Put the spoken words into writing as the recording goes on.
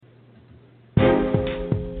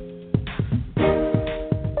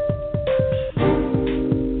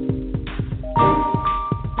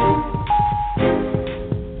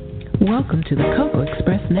welcome to the Cocoa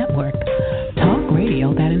Express Network. Talk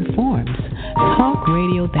radio that informs. Talk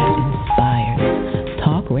radio that inspires.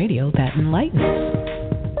 Talk radio that enlightens.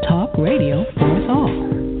 Talk radio for us all.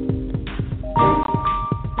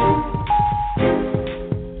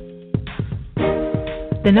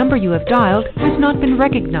 The number you have dialed has not been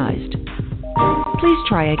recognized. Please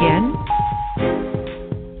try again.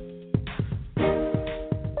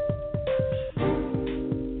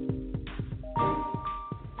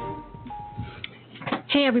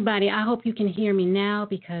 Hey everybody, I hope you can hear me now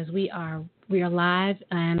because we are live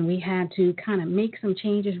and we had to kind of make some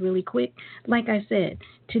changes really quick. Like I said,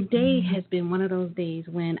 today has been one of those days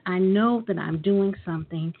when I know that I'm doing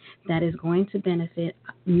something that is going to benefit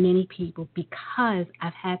many people because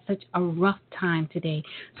I've had such a rough time today.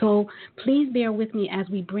 So please bear with me as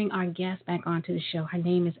we bring our guest back onto the show. Her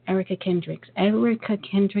name is Erika Kendrick. Erika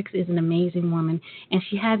Kendrick is an amazing woman and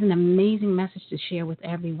she has an amazing message to share with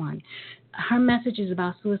everyone. Her message is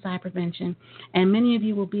about suicide prevention, and many of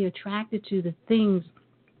you will be attracted to the things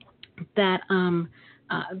that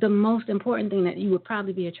the most important thing that you would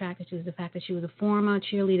probably be attracted to is the fact that she was a former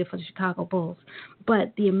cheerleader for the Chicago Bulls.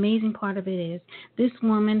 But the amazing part of it is this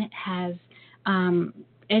woman has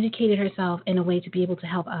educated herself in a way to be able to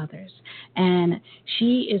help others, and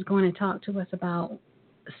she is going to talk to us about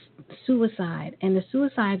suicide and the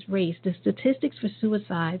suicides rate. The statistics for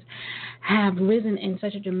suicides have risen in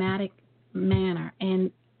such a dramatic manner, and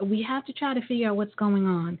we have to try to figure out what's going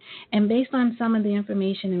on. And based on some of the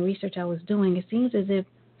information and research I was doing, it seems as if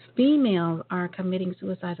females are committing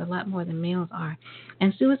suicides a lot more than males are.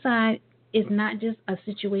 And suicide is not just a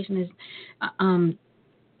situation that's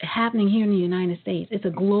happening here in the United States. It's a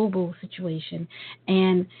global situation,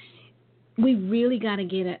 and we really got to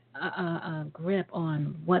get a grip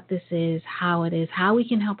on what this is, how it is, how we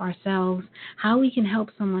can help ourselves, how we can help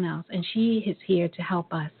someone else. And she is here to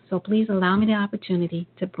help us. So please allow me the opportunity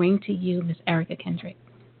to bring to you Miss Erika Kendrick.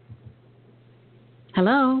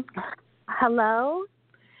 Hello. Hello.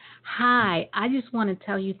 Hi. I just want to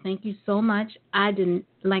tell you thank you so much.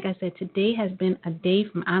 Like I said, today has been a day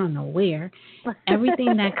from I don't know where.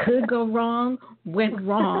 Everything that could go wrong went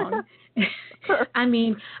wrong. I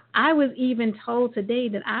mean, I was even told today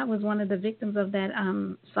that I was one of the victims of that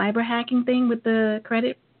cyber hacking thing with the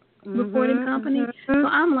credit reporting company. So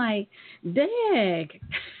I'm like, dag.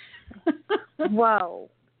 Whoa.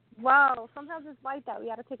 Sometimes it's like that. We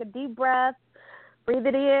got to take a deep breath, breathe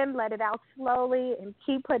it in, let it out slowly, and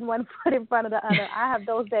keep putting one foot in front of the other. I have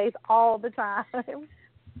those days all the time.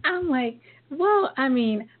 I'm like, well, I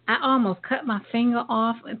mean, I almost cut my finger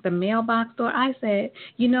off at the mailbox door. I said,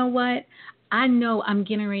 you know what? I know I'm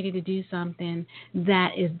getting ready to do something that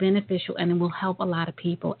is beneficial and it will help a lot of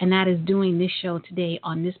people, and that is doing this show today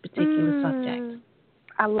on this particular subject.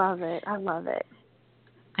 I love it.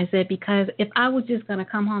 I said, because if I was just going to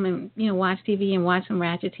come home and, watch TV and watch some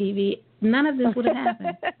ratchet TV, none of this would have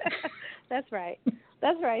happened. That's right.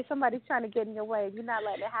 Somebody's trying to get in your way. You're not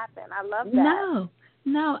letting it happen. I love that.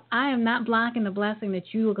 No, I am not blocking the blessing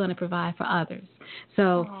that you are going to provide for others.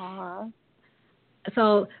 So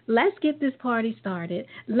let's get this party started.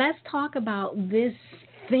 Let's talk about this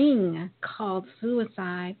thing called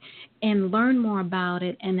suicide and learn more about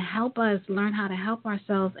it and help us learn how to help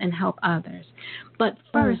ourselves and help others. But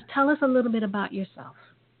first, tell us a little bit about yourself.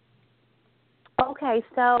 Okay,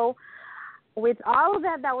 so with all of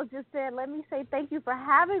that was just said, let me say thank you for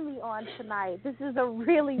having me on tonight. This is a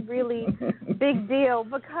really, really big deal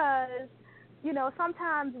because,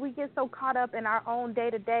 sometimes we get so caught up in our own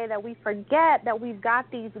day-to-day that we forget that we've got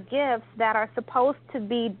these gifts that are supposed to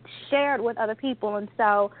be shared with other people. And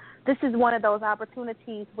so this is one of those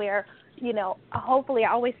opportunities where, hopefully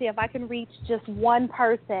I always say if I can reach just one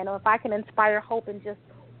person or if I can inspire hope in just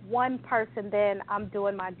one person, then I'm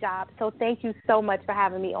doing my job. So thank you so much for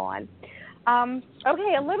having me on.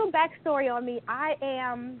 Okay, a little backstory on me. I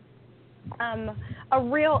am a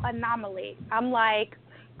real anomaly. I'm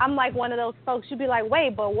like one of those folks you'd be like,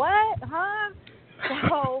 wait, but what? Huh?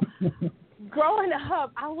 So growing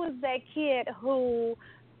up, I was that kid who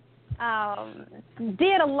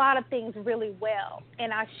did a lot of things really well,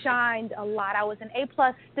 and I shined a lot. I was an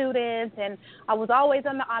A-plus student, and I was always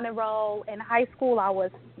on the honor roll. In high school, I was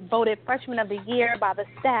voted Freshman of the Year by the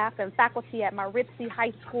staff and faculty at my Ritzy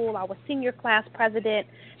High School. I was senior class president,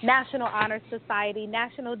 National Honor Society,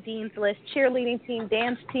 National Dean's List, cheerleading team,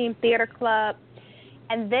 dance team, theater club.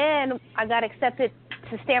 And then I got accepted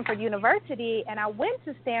to Stanford University, and I went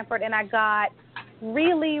to Stanford, and I got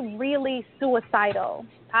really, really suicidal.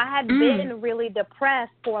 I had been really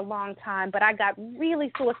depressed for a long time, but I got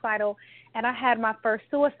really suicidal, and I had my first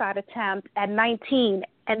suicide attempt at 19,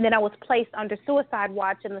 and then I was placed under suicide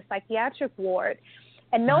watch in the psychiatric ward.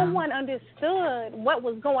 And no one understood what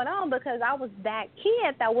was going on because I was that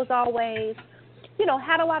kid that was always,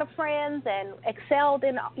 had a lot of friends and excelled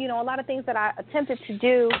in, a lot of things that I attempted to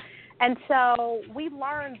do. And so we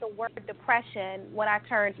learned the word depression when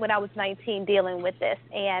I was 19 dealing with this,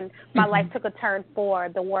 and my life took a turn for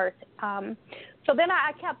the worse. So then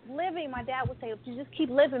I kept living. My dad would say, "You just keep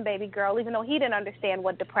living, baby girl," even though he didn't understand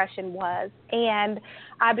what depression was. And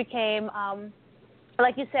I became,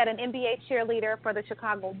 like you said, an NBA cheerleader for the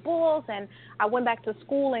Chicago Bulls, and I went back to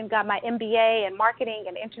school and got my MBA in marketing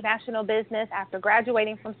and international business after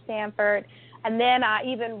graduating from Stanford. And then I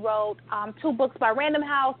even wrote 2 books by Random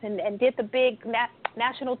House and did the big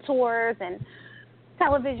national tours and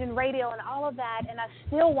television, radio, and all of that, and I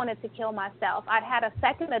still wanted to kill myself. I'd had a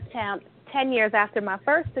second attempt 10 years after my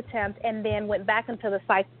first attempt and then went back into the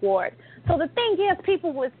psych ward. So the thing is,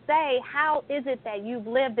 people would say, how is it that you've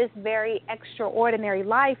lived this very extraordinary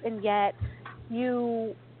life and yet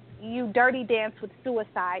you dirty dance with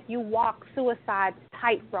suicide, you walk suicide's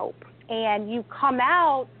tightrope, and you come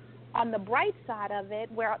out on the bright side of it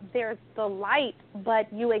where there's the light,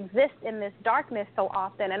 but you exist in this darkness so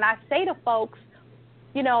often. And I say to folks,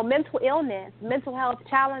 mental illness, mental health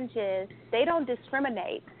challenges, they don't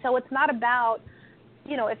discriminate. So it's not about,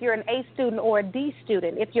 if you're an A student or a D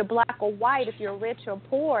student, if you're black or white, if you're rich or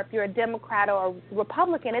poor, if you're a Democrat or a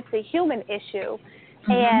Republican, it's a human issue.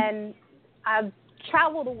 And I've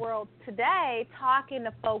traveled the world today talking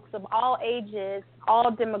to folks of all ages,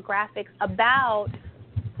 all demographics about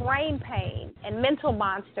brain pain and mental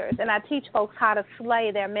monsters. And I teach folks how to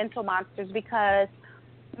slay their mental monsters because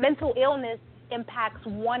mental illness impacts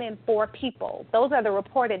 1 in 4 people. Those are the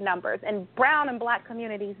reported numbers. And brown and black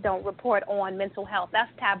communities don't report on mental health. That's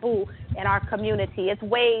taboo in our community. It's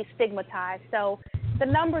way stigmatized. So the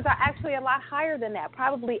numbers are actually a lot higher than that.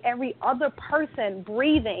 Probably every other person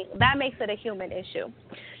breathing. That makes it a human issue.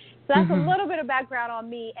 So that's a little bit of background on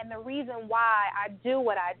me and the reason why I do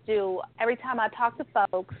what I do. Every time I talk to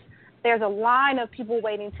folks, there's a line of people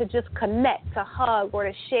waiting to just connect, to hug or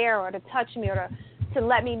to share or to touch me or to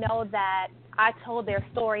let me know that I told their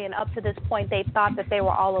story, and up to this point they thought that they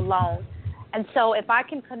were all alone. And so if I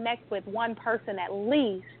can connect with one person at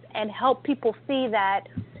least and help people see that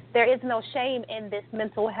there is no shame in this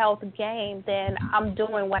mental health game, then I'm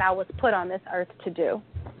doing what I was put on this earth to do.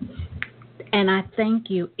 And I thank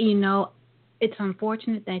you. It's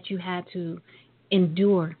unfortunate that you had to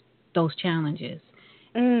endure those challenges.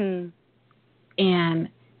 And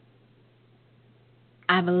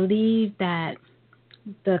I believe that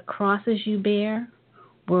the crosses you bear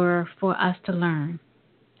were for us to learn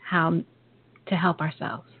how to help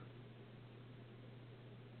ourselves.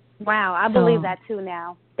 Wow, I believe that too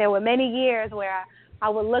now. There were many years where I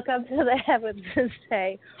would look up to the heavens and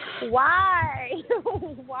say, why?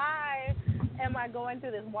 Why am I going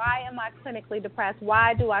through this? Why am I clinically depressed?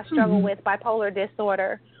 Why do I struggle with bipolar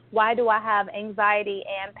disorder? Why do I have anxiety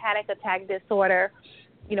and panic attack disorder?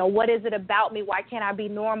 What is it about me? Why can't I be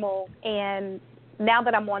normal? And now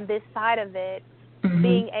that I'm on this side of it,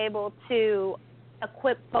 being able to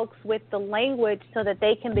equip folks with the language so that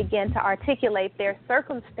they can begin to articulate their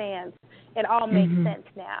circumstance, it all makes sense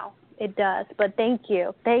now. It does. But thank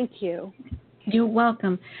you. Thank you. You're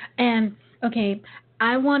welcome. And, okay,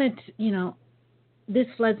 I wanted to, this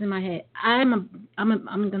floods in my head. I'm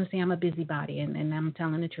going to say I'm a busybody, and I'm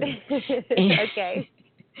telling the truth. Okay.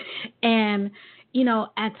 And,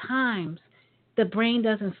 at times, the brain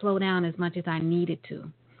doesn't slow down as much as I need it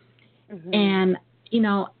to. And,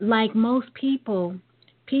 like most people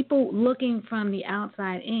looking from the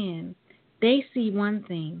outside in, they see one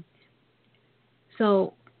thing.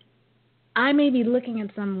 So I may be looking at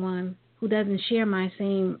someone who doesn't share my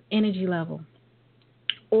same energy level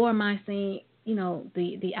or my same,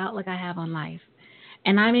 the outlook I have on life.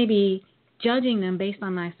 And I may be judging them based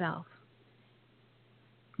on myself.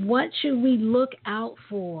 What should we look out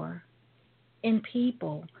for in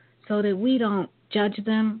people so that we don't judge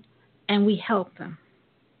them and we help them?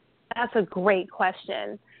 That's a great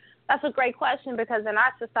question. That's a great question because in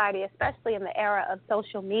our society, especially in the era of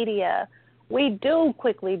social media, we do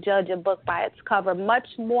quickly judge a book by its cover, much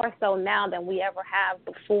more so now than we ever have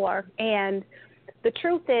before. And the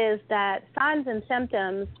truth is that signs and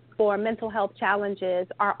symptoms for mental health challenges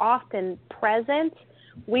are often present.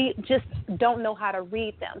 We just don't know how to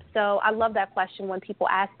read them. So I love that question when people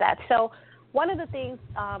ask that. So one of the things,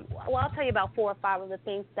 I'll tell you about 4 or 5 of the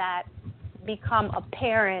things that become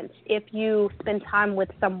apparent if you spend time with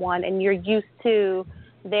someone and you're used to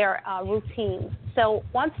their routines. So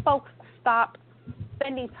once folks stop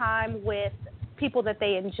spending time with people that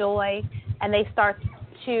they enjoy and they start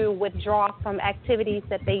to withdraw from activities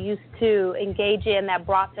that they used to engage in that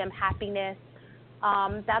brought them happiness,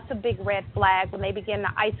 that's a big red flag when they begin to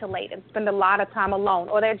isolate and spend a lot of time alone,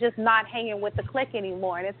 or they're just not hanging with the clique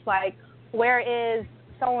anymore. And it's like, where is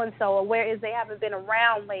so-and-so, or where is they haven't been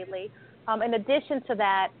around lately? In addition to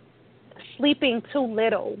that, sleeping too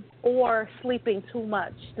little or sleeping too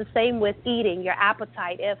much. The same with eating, your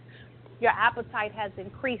appetite. If your appetite has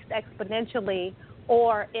increased exponentially,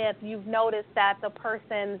 or if you've noticed that the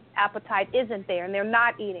person's appetite isn't there and they're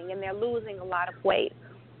not eating and they're losing a lot of weight.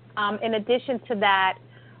 In addition to that,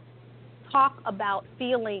 talk about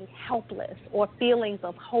feeling helpless or feelings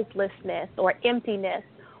of hopelessness or emptiness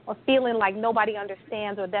or feeling like nobody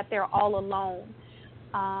understands or that they're all alone.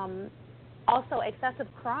 Also, excessive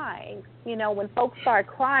crying. You know, when folks start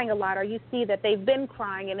crying a lot, or you see that they've been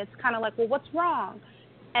crying, and it's kind of like, well, what's wrong?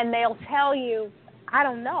 And they'll tell you, I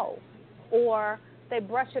don't know. Or they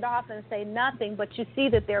brush it off and say nothing, but you see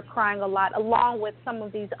that they're crying a lot, along with some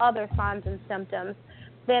of these other signs and symptoms.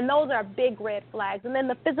 Then those are big red flags. And then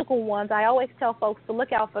the physical ones, I always tell folks to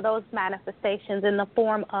look out for those manifestations in the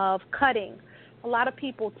form of cutting. A lot of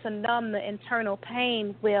people, to numb the internal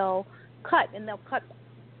pain, will cut, and they'll cut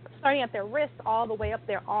starting at their wrists all the way up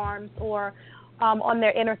their arms, or on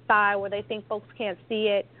their inner thigh where they think folks can't see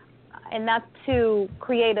it. And that's to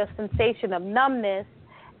create a sensation of numbness,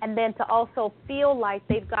 and then to also feel like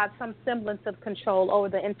they've got some semblance of control over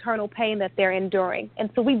the internal pain that they're enduring.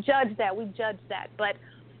 And so we judge that. But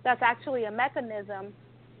that's actually a mechanism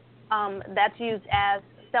that's used as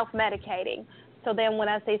self-medicating. So then when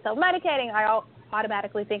I say self-medicating, I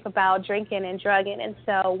automatically think about drinking and drugging. And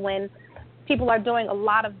so when people are doing a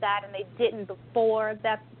lot of that and they didn't before,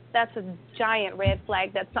 that's a giant red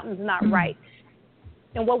flag that something's not right.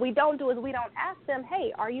 And what we don't do is we don't ask them,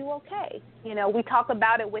 hey, are you okay? You know, we talk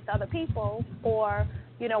about it with other people, or,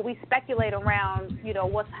 you know, we speculate around, you know,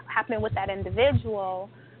 what's happening with that individual.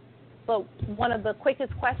 But one of the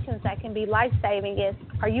quickest questions that can be life-saving is,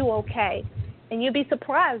 are you okay? And you'd be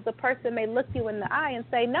surprised. The person may look you in the eye and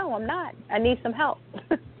say, no, I'm not. I need some help.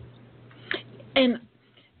 And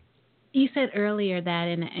you said earlier that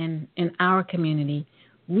in our community,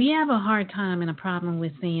 we have a hard time and a problem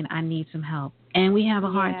with saying I need some help. And we have a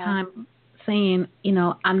hard time saying, you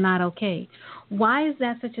know, I'm not okay. Why is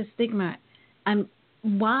that such a stigma?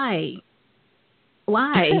 Why?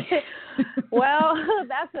 Well,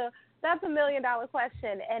 that's a $1 million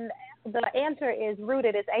question. And the answer is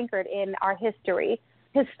rooted, it's anchored in our history.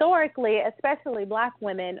 Historically, especially Black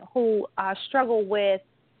women who struggle with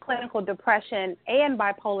clinical depression and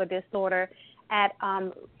bipolar disorder at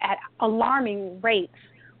alarming rates,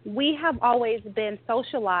 we have always been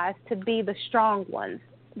socialized to be the strong ones.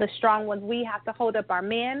 The strong ones, we have to hold up our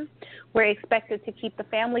men. We're expected to keep the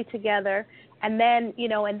family together. And then, you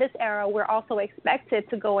know, in this era, we're also expected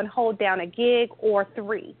to go and hold down a gig or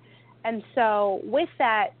 3. And so with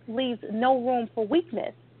that leaves no room for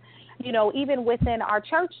weakness. You know, even within our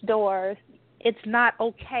church doors, it's not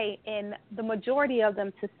okay in the majority of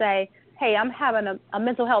them to say, hey, I'm having a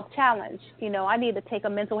mental health challenge. You know, I need to take a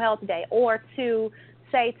mental health day. Or to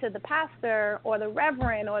say to the pastor or the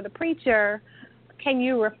reverend or the preacher, can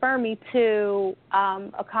you refer me to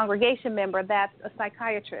a congregation member that's a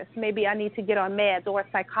psychiatrist? Maybe I need to get on meds, or a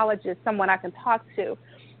psychologist, someone I can talk to.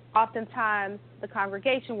 Oftentimes the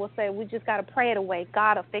congregation will say, we just got to pray it away.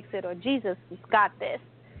 God will fix it, or Jesus has got this.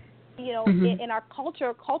 You know, in our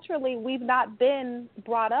culture, culturally, we've not been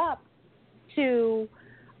brought up to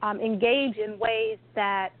engage in ways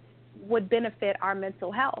that would benefit our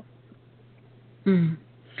mental health.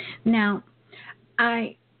 Now,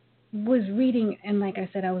 I was reading, and like I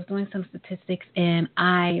said, I was doing some statistics, and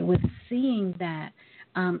I was seeing that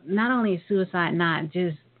not only is suicide not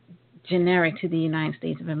just generic to the United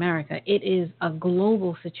States of America, it is a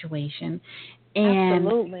global situation. And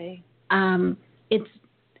absolutely.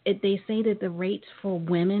 They say that the rates for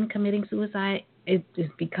women committing suicide is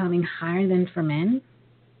becoming higher than for men.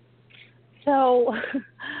 So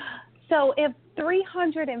if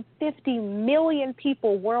 350 million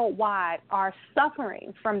people worldwide are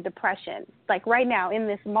suffering from depression, like right now in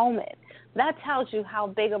this moment, that tells you how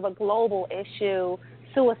big of a global issue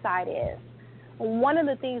suicide is. One of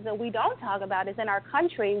the things that we don't talk about is in our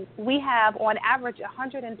country, we have on average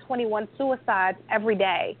 121 suicides every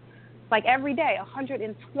day. Like every day,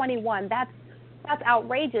 121. That's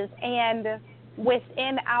outrageous. And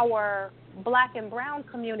within our Black and brown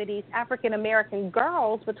communities, African-American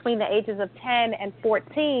girls between the ages of 10 and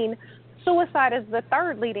 14, suicide is the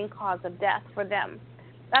 3rd leading cause of death for them.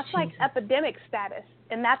 That's like epidemic status.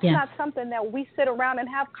 And that's not something that we sit around and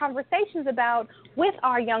have conversations about with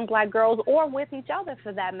our young black girls or with each other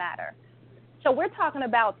for that matter. So we're talking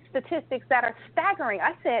about statistics that are staggering.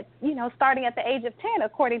 I said, starting at the age of 10,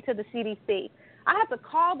 according to the CDC. I had to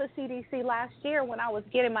call the CDC last year when I was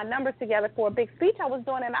getting my numbers together for a big speech I was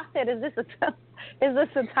doing, and I said, "Is this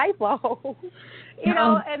a typo?"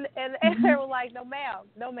 And they were like, "No,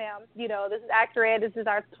 ma'am. This is accurate. This is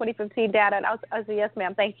our 2015 data." And I said, "Yes,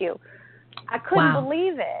 ma'am. Thank you." I couldn't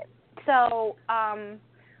believe it. So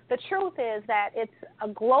the truth is that it's a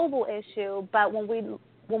global issue, but when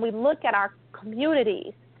we look at our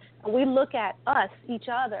communities and we look at us, each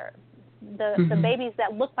other, the babies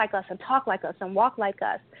that look like us and talk like us and walk like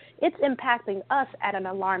us, it's impacting us at an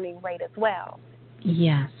alarming rate as well.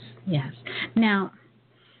 Yes. Now,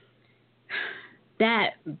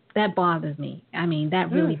 that bothers me. I mean,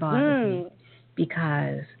 that really bothers me,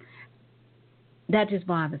 because that just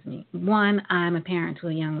bothers me. One, I'm a parent to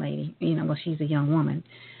a young lady, she's a young woman.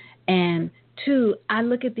 And two, I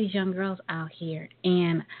look at these young girls out here,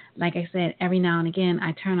 and like I said, every now and again,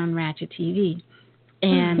 I turn on Ratchet TV.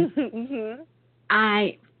 And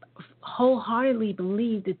I wholeheartedly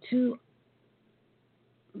believe the two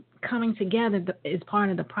coming together is part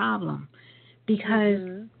of the problem, because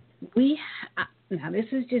now this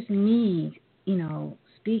is just me,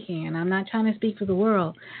 speaking, and I'm not trying to speak for the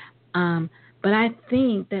world, but I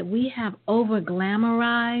think that we have over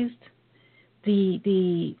glamorized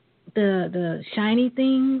the shiny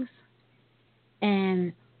things,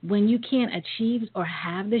 and when you can't achieve or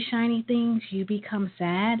have the shiny things, you become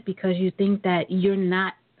sad because you think that you're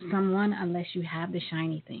not someone unless you have the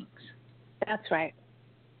shiny things. That's right.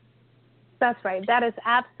 That is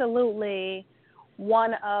absolutely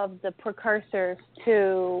one of the precursors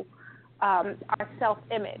to our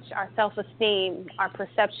self-image, our self-esteem, our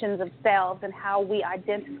perceptions of selves, and how we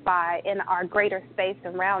identify in our greater space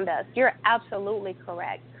around us. You're absolutely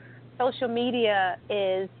correct. Social media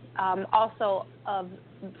is also of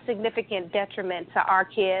significant detriment to our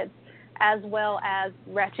kids, as well as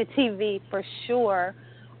Ratchet TV for sure.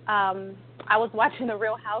 I was watching The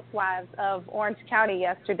Real Housewives of Orange County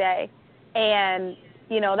yesterday, and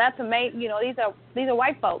that's these are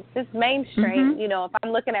white folks. It's mainstream. If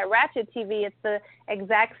I'm looking at Ratchet TV, it's the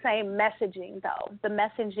exact same messaging, though. The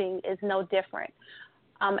messaging is no different.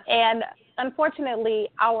 And unfortunately,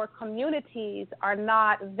 our communities are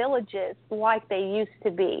not villages like they used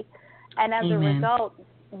to be. And as a result,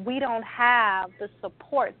 we don't have the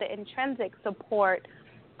support, the intrinsic support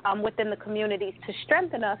within the communities to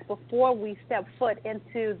strengthen us before we step foot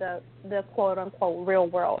into the quote-unquote real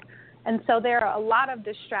world. And so there are a lot of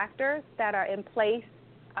distractors that are in place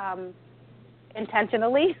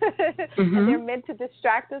intentionally. And they're meant to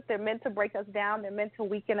distract us. They're meant to break us down. They're meant to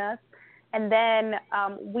weaken us. And then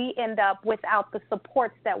we end up without the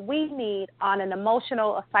supports that we need on an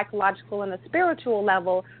emotional, a psychological, and a spiritual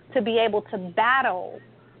level to be able to battle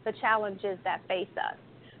the challenges that face us.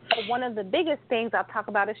 So one of the biggest things I'll talk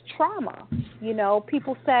about is trauma.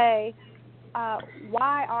 People say,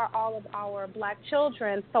 why are all of our black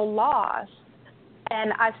children so lost?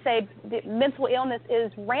 And I say mental illness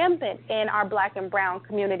is rampant in our black and brown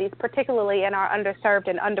communities, particularly in our underserved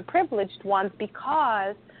and underprivileged ones,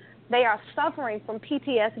 because they are suffering from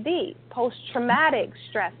PTSD, post-traumatic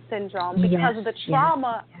stress syndrome, because of the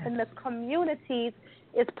trauma in the communities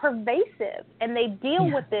is pervasive, and they deal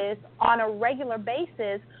with this on a regular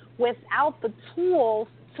basis without the tools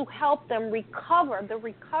to help them recover. The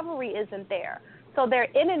recovery isn't there. So they're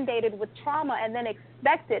inundated with trauma and then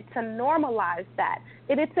expected to normalize that.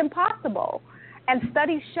 It's impossible. And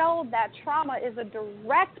studies show that trauma is a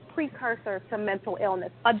direct precursor to mental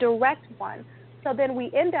illness, a direct one. So then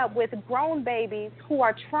we end up with grown babies who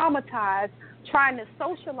are traumatized, trying to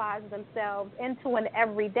socialize themselves into an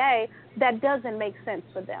everyday that doesn't make sense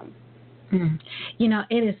for them.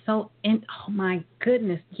 It is so, oh my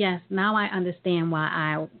goodness, yes, now I understand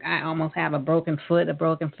why I almost have a broken foot, a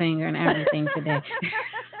broken finger, and everything today.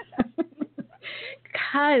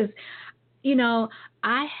 Because,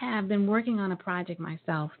 I have been working on a project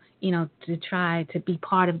myself, to try to be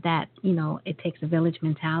part of that, it takes a village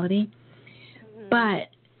mentality. But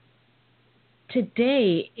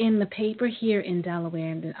today in the paper here in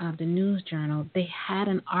Delaware, the News Journal, they had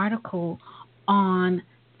an article on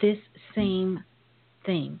this same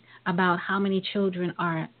thing about how many children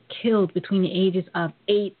are killed between the ages of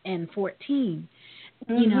 8 and 14,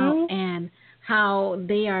 and how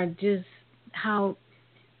they are just, how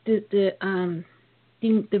the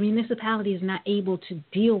municipality is not able to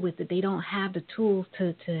deal with it. They don't have the tools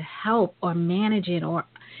to help or manage it or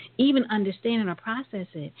even understand it or process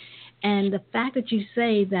it. And the fact that you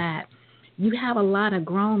say that you have a lot of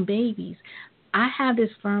grown babies. I have this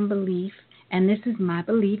firm belief, and this is my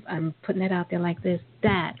belief, I'm putting it out there like this,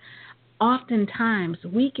 that oftentimes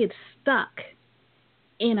we get stuck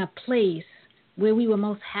in a place where we were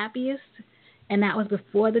most happiest, and that was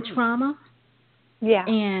before the trauma. Yeah.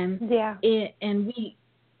 And we,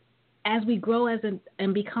 as we grow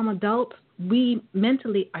and become adults, we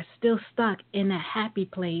mentally are still stuck in that happy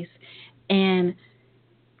place, and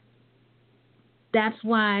that's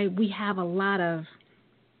why we have a lot of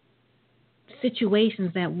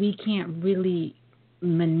situations that we can't really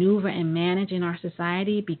maneuver and manage in our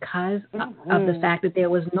society because of the fact that there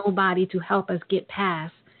was nobody to help us get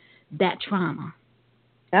past that trauma.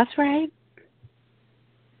 That's right.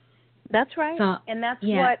 That's right. So, and that's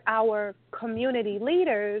what our community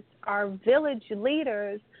leaders, our village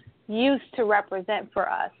leaders used to represent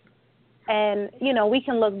for us. And, you know, we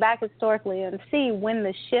can look back historically and see when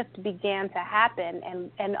the shift began to happen,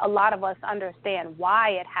 and a lot of us understand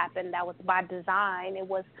why it happened. That was by design. It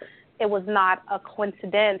was not a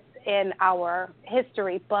coincidence in our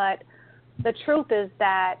history. But the truth is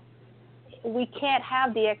that we can't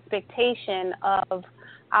have the expectation of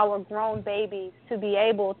our grown babies to be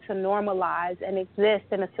able to normalize and exist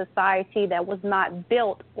in a society that was not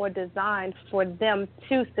built or designed for them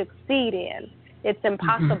to succeed in. It's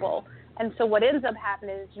impossible. And so what ends up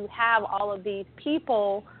happening is you have all of these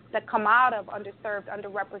people that come out of underserved,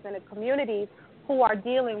 underrepresented communities who are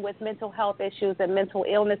dealing with mental health issues and mental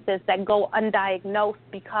illnesses that go undiagnosed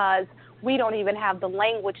because we don't even have the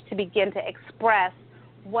language to begin to express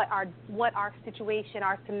what our situation,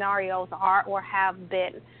 our scenarios are or have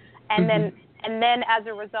been. And then as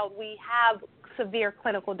a result, we have severe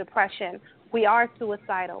clinical depression. We are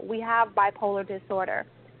suicidal. We have bipolar disorder.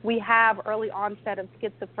 We have early onset of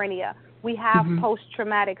schizophrenia. We have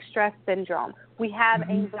post-traumatic stress syndrome. We have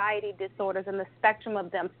anxiety disorders and the spectrum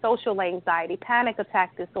of them, social anxiety, panic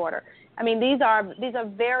attack disorder. I mean, these are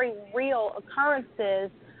very real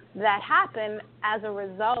occurrences that happen as a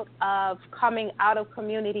result of coming out of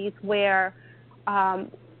communities where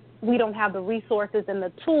we don't have the resources and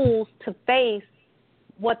the tools to face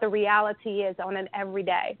what the reality is on an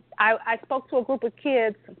everyday. I spoke to a group of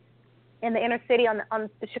kids in the inner city on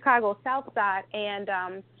the Chicago South Side,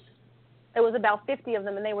 and there was about 50 of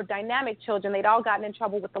them, and they were dynamic children. They'd all gotten in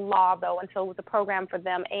trouble with the law, though, and so it was a program for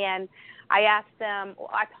them. And I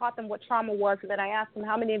taught them what trauma was, and then I asked them,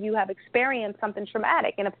 how many of you have experienced something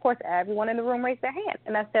traumatic? And, of course, everyone in the room raised their hand.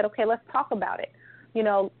 And I said, okay, let's talk about it. You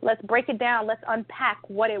know, let's break it down. Let's unpack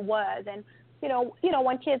what it was. And, you know,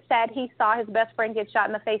 one kid said he saw his best friend get shot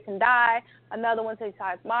in the face and die. Another one said he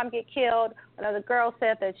saw his mom get killed. Another girl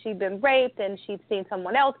said that she'd been raped and she'd seen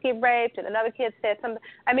someone else get raped. And another kid said something.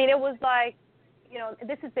 I mean, it was like, you know,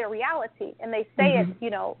 this is their reality. And they say it,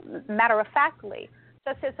 you know, matter-of-factly.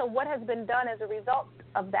 So I said, so what has been done as a result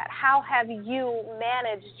of that? How have you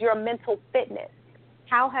managed your mental fitness?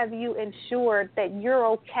 How have you ensured that you're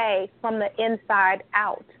okay from the inside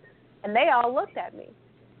out? And they all looked at me.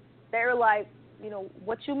 They were like, you know,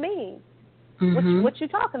 what you mean? What you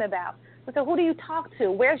talking about? So who do you talk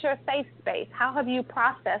to? Where's your safe space? How have you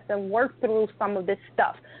processed and worked through some of this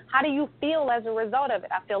stuff? How do you feel as a result of it?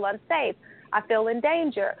 I feel unsafe. I feel in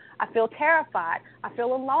danger. I feel terrified. I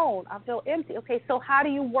feel alone. I feel empty. Okay, so how do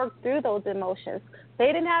you work through those emotions? They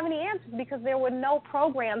didn't have any answers because there were no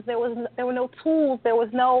programs. There were no tools. There was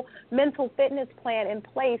no mental fitness plan in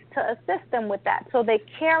place to assist them with that. So they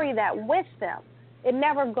carry that with them. It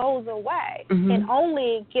never goes away. It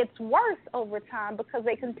only gets worse over time because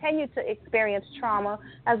they continue to experience trauma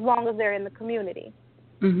as long as they're in the community.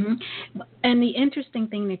 And the interesting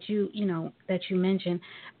thing that you mentioned,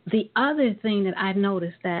 the other thing that I've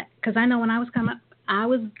noticed that, because I know when I was coming up,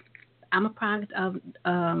 I'm a product of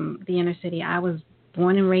the inner city. I was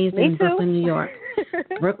born and raised in Brooklyn, New York.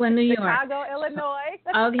 Brooklyn, New York. Chicago, Illinois.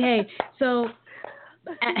 Okay, so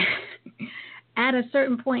at a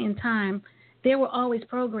certain point in time, there were always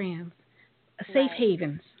programs, safe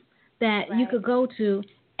havens that you could go to,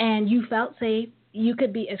 and you felt safe. You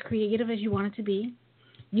could be as creative as you wanted to be.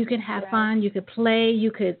 You could have fun. You could play.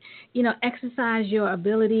 You could, you know, exercise your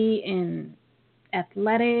ability in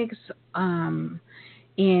athletics,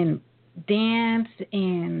 in dance,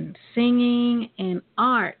 in singing, in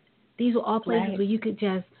art. These were all places where you could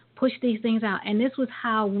just push these things out. And this was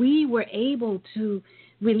how we were able to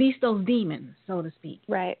release those demons, so to speak.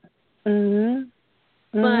 Right.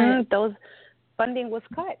 But those funding was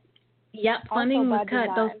cut. Yep, funding was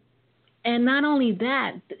cut. And not only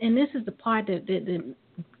that, and this is the part that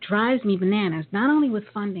drives me bananas, not only was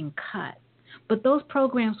funding cut, but those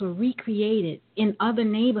programs were recreated in other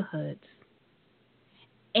neighborhoods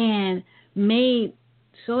and made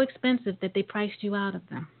so expensive that they priced you out of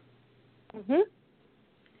them.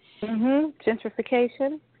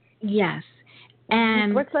 Gentrification. Yes.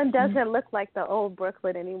 And Brooklyn doesn't look like the old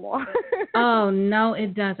Brooklyn anymore. Oh, no,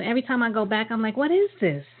 it doesn't. Every time I go back, I'm like, what is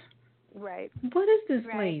this? Right. What is this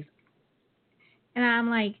place? And I'm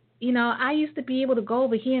like, I used to be able to go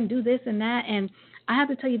over here and do this and that. And I have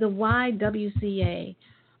to tell you, the YWCA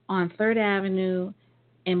on 3rd Avenue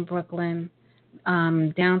in Brooklyn,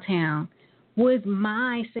 downtown, was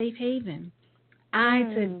my safe haven. I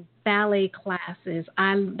took ballet classes.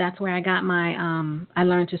 That's where I got my, I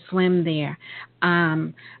learned to swim there.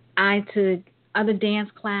 I took other dance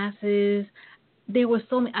classes. There were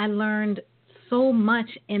so many, I learned so much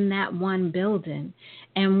in that one building.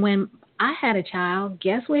 And when I had a child,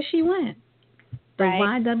 guess where she went? The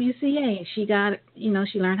YWCA. She got,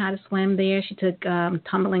 she learned how to swim there. She took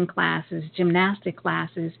tumbling classes, gymnastic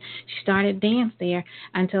classes. She started dance there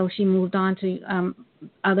until she moved on to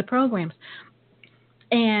other programs.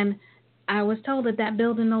 And I was told that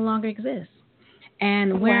building no longer exists.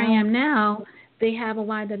 And where I am now, they have a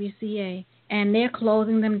YWCA, and they're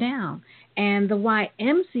closing them down. And the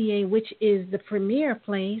YMCA, which is the premier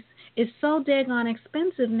place, is so daggone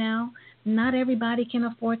expensive now, not everybody can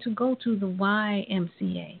afford to go to the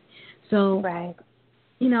YMCA. So,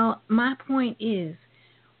 my point is,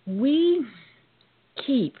 we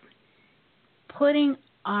keep putting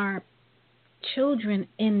our children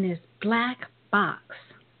in this black box,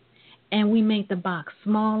 and we make the box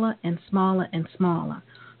smaller and smaller and smaller.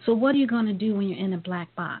 So what are you going to do when you're in a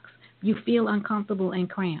black box? You feel uncomfortable and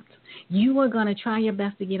cramped. You are going to try your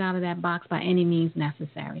best to get out of that box by any means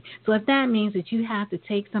necessary. So if that means that you have to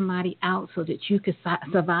take somebody out so that you could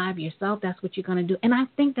survive yourself, that's what you're going to do. And I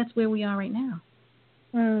think that's where we are right now.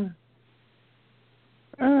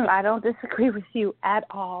 I don't disagree with you at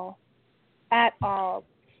all. At all.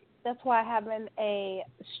 That's why having a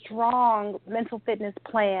strong mental fitness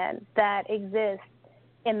plan that exists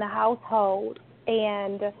in the household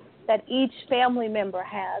and that each family member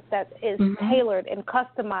has, that is tailored and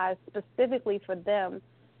customized specifically for them,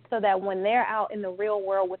 so that when they're out in the real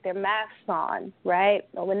world with their masks on, right,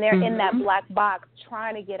 or when they're in that black box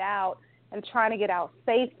trying to get out and trying to get out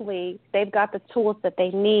safely, they've got the tools that they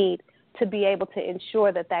need to be able to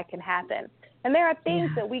ensure that can happen. And there are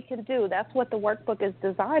things that we can do. That's what the workbook is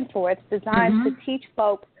designed for. It's designed to teach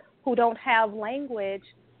folks who don't have language,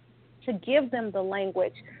 to give them the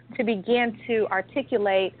language to begin to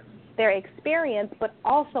articulate their experience, but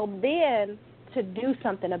also then to do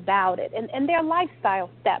something about it. And they're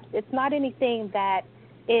lifestyle steps. It's not anything that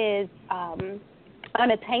is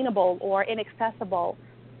unattainable or inaccessible.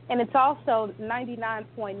 And it's also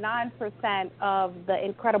 99.9% of the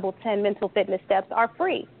Incredible 10 mental fitness steps are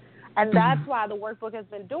free. And that's why the workbook has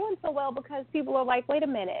been doing so well, because people are like, wait a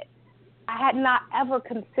minute, I had not ever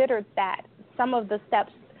considered that. Some of the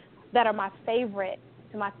steps that are my favorite,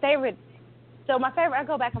 I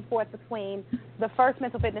go back and forth between the first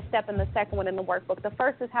mental fitness step and the second one in the workbook. The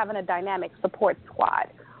first is having a dynamic support squad,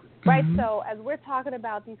 right? So as we're talking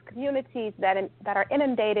about these communities that are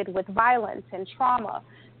inundated with violence and trauma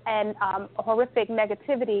and horrific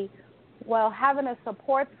negativity, well, having a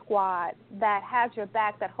support squad that has your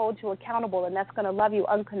back, that holds you accountable, and that's going to love you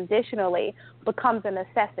unconditionally becomes a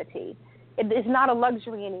necessity. It is not a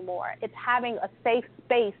luxury anymore. It's having a safe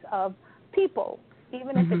space of people,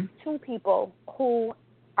 even if it's two people who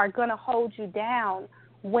are going to hold you down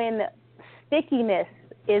when stickiness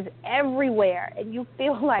is everywhere and you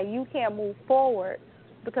feel like you can't move forward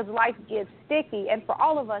because life gets sticky, and for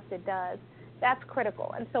all of us it does. That's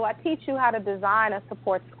critical. And so I teach you how to design a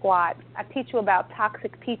support squad. I teach you about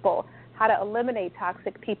toxic people, how to eliminate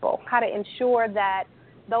toxic people, how to ensure that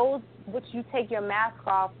those which you take your mask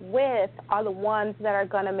off with are the ones that are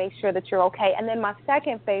going to make sure that you're okay. And then my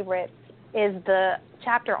second favorite is the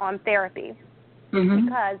chapter on therapy,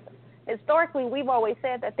 because historically we've always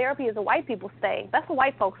said that therapy is a white people's thing. That's a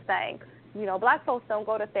white folks thing. Black folks don't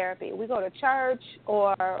go to therapy. We go to church,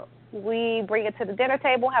 or we bring it to the dinner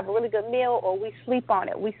table, have a really good meal, or we sleep on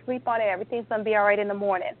it. Everything's going to be all right in the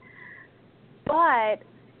morning. But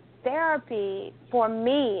therapy, for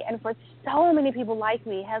me and for so many people like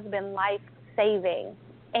me, has been life-saving.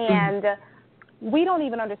 And we don't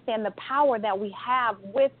even understand the power that we have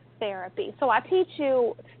with therapy. So I teach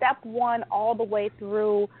you step 1 all the way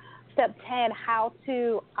through step 10, how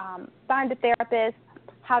to find a therapist,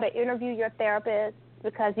 how to interview your therapist,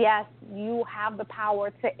 because, yes, you have the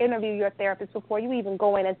power to interview your therapist before you even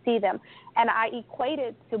go in and see them. And I equate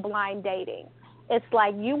it to blind dating. It's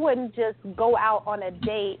like you wouldn't just go out on a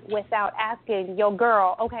date without asking your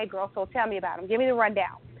girl, okay, girl, so tell me about him. Give me the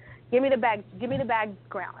rundown. Give me the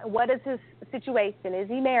background. What is his situation? Is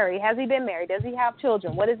he married? Has he been married? Does he have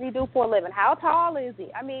children? What does he do for a living? How tall is he?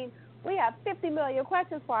 I mean, we have 50 million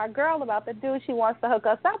questions for our girl about the dude she wants to hook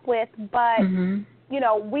us up with, but, you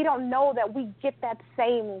know, we don't know that we get that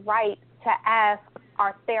same right to ask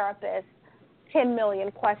our therapist 10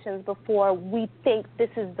 million questions before we think this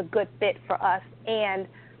is the good fit for us. And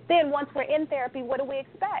then once we're in therapy, what do we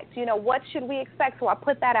expect? You know, what should we expect? So I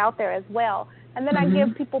put that out there as well. And then I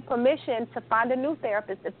give people permission to find a new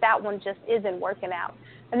therapist if that one just isn't working out.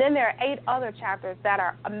 And then there are 8 other chapters that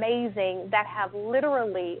are amazing that have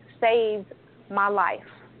literally saved my life.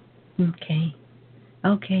 Okay.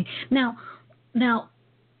 Now,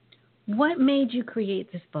 what made you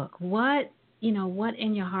create this book? What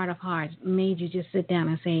in your heart of hearts made you just sit down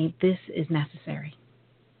and say, this is necessary?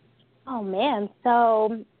 Oh, man.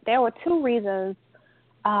 So there were 2 reasons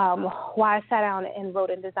why I sat down and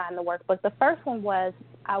wrote and designed the workbook. The first one was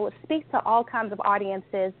I would speak to all kinds of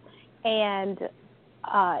audiences, and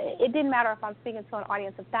it didn't matter if I'm speaking to an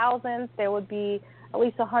audience of thousands, there would be at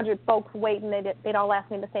least 100 folks waiting. They'd all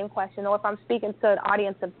ask me the same question. Or if I'm speaking to an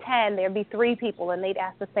audience of 10, there'd be 3 people, and they'd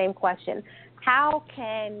ask the same question. How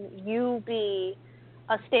can you be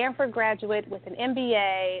a Stanford graduate with an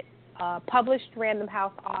MBA, published Random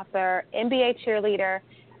House author, NBA cheerleader,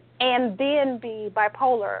 and then be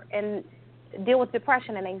bipolar and deal with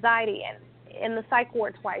depression and anxiety and in the psych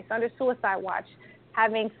ward twice, under suicide watch,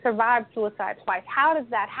 having survived suicide twice? How does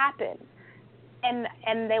that happen?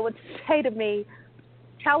 And they would say to me,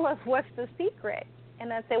 tell us what's the secret.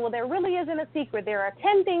 And I'd say, well, there really isn't a secret. There are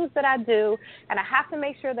 10 things that I do, and I have to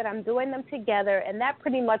make sure that I'm doing them together, and that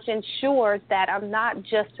pretty much ensures that I'm not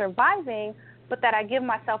just surviving, but that I give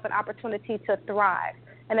myself an opportunity to thrive.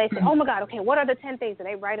 And they say, oh, my God, okay, what are the 10 things? And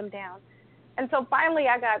they write them down. And so finally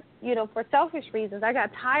I got, for selfish reasons, I got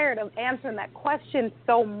tired of answering that question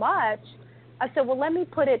so much. I said, well, let me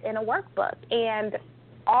put it in a workbook. And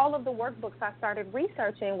all of the workbooks I started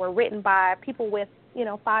researching were written by people with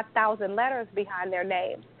 5,000 letters behind their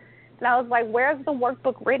names. And I was like, where's the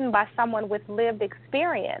workbook written by someone with lived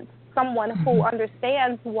experience, someone who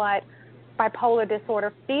understands what bipolar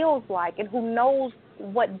disorder feels like and who knows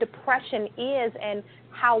what depression is and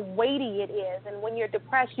how weighty it is. And when you're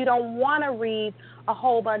depressed, you don't want to read a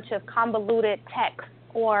whole bunch of convoluted text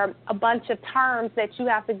or a bunch of terms that you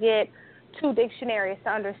have to get 2 dictionaries to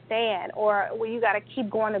understand, or where you got to keep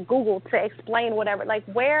going to Google to explain whatever. Like,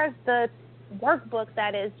 where's the workbook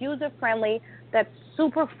that is user-friendly, that's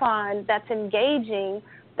super fun, that's engaging,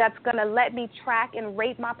 that's going to let me track and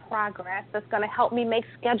rate my progress, that's going to help me make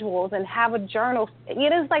schedules and have a journal?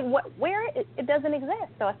 It is like, where it doesn't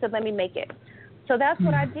exist. So I said, let me make it. So that's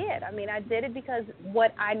what I did. I mean, I did it because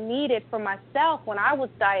what I needed for myself when I was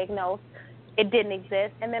diagnosed, it didn't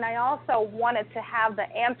exist. And then I also wanted to have the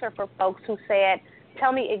answer for folks who said,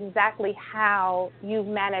 tell me exactly how you've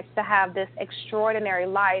managed to have this extraordinary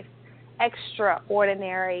life,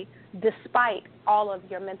 extraordinary, despite all of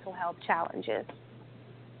your mental health challenges.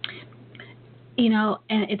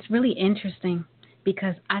 And it's really interesting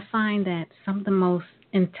because I find that some of the most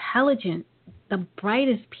intelligent, the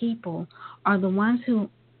brightest people are the ones who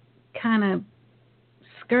kind of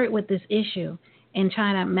skirt with this issue and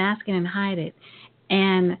try to mask it and hide it.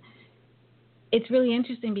 And it's really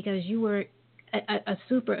interesting because you were a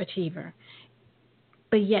super achiever,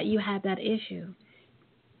 but yet you had that issue.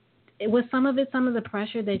 Was some of the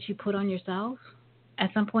pressure that you put on yourself at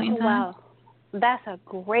some point in time? Wow, that's a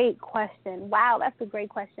great question.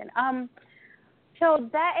 So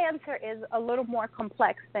that answer is a little more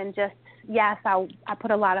complex than just, yes, I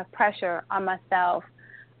put a lot of pressure on myself.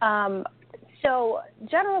 So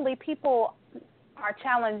generally people are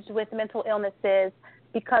challenged with mental illnesses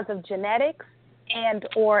because of genetics and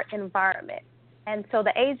or environment. And so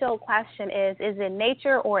the age-old question is it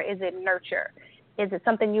nature or is it nurture? Is it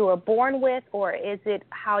something you were born with, or is it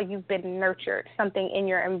how you've been nurtured, something in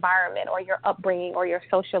your environment or your upbringing or your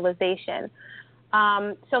socialization?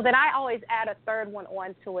 So then I always add a third one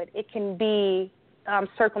onto it. It can be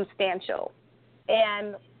circumstantial.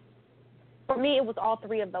 And for me, it was all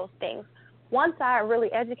 3 of those things. Once I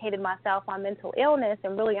really educated myself on mental illness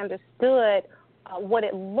and really understood what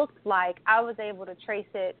it looked like, I was able to trace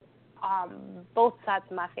it both sides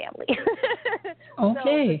of my family. Okay.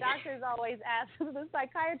 So the doctors always ask, the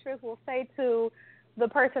psychiatrist will say to the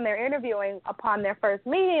person they're interviewing upon their first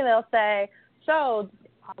meeting, they'll say, so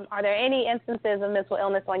are there any instances of mental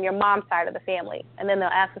illness on your mom's side of the family? And then they'll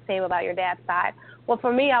ask the same about your dad's side. Well,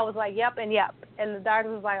 for me, I was like, yep and yep. And the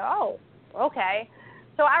doctor was like, oh, okay.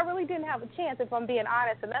 So I really didn't have a chance, if I'm being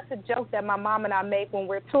honest. And that's a joke that my mom and I make when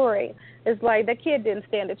we're touring. It's like the kid didn't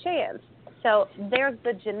stand a chance. So there's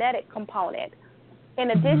the genetic component.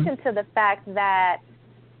 in addition to the fact that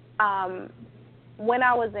when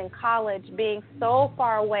I was in college, being so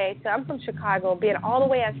far away, so I'm from Chicago, being all the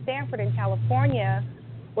way at Stanford in California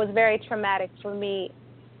was very traumatic for me,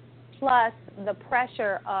 plus the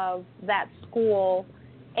pressure of that school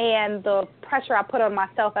and the pressure I put on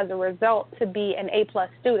myself as a result to be an A+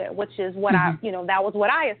 student, which is what that was what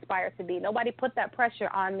I aspired to be. Nobody put that pressure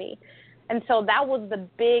on me. And so that was the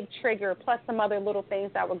big trigger, plus some other little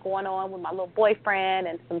things that were going on with my little boyfriend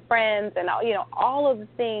and some friends and, all of the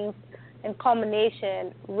things in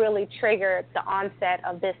culmination really triggered the onset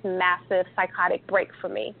of this massive psychotic break for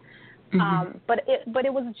me. But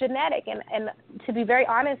it was genetic. And to be very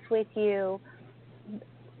honest with you,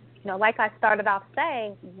 like I started off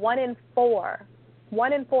saying, 1 in 4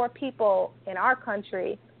 people in our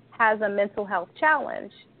country has a mental health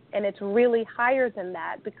challenge. And it's really higher than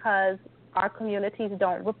that because our communities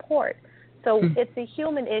don't report. So it's a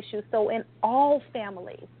human issue. So in all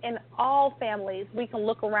families, we can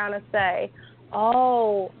look around and say,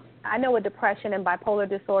 oh, I know what depression and bipolar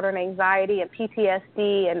disorder and anxiety and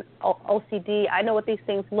PTSD and OCD, I know what these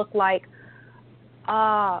things look like.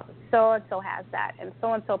 So-and-so has that, and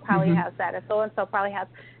so-and-so probably has that, and so-and-so probably has.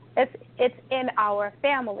 It's in our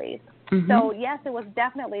families. So, yes, it was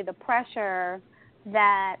definitely the pressure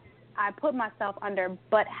that I put myself under,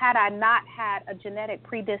 but had I not had a genetic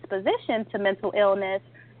predisposition to mental illness,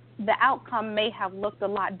 the outcome may have looked a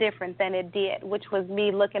lot different than it did, which was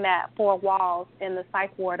me looking at 4 walls in the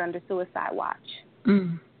psych ward under suicide watch.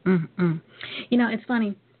 It's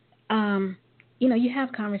funny. You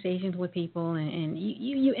have conversations with people and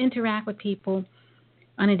you interact with people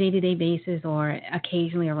on a day-to-day basis or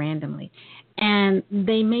occasionally or randomly, and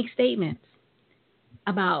they make statements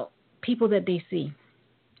about people that they see.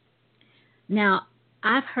 Now,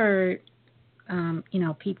 I've heard,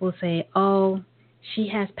 people say, oh, she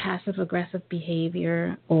has passive-aggressive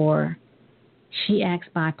behavior, or she acts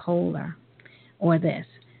bipolar, or this.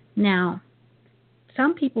 Now,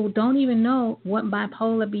 some people don't even know what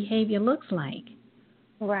bipolar behavior looks like.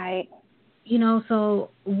 Right.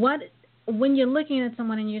 So when you're looking at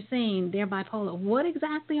someone and you're saying they're bipolar, what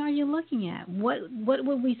exactly are you looking at? What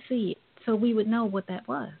would we see so we would know what that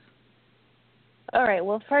was? All right.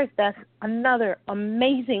 Well, first, that's another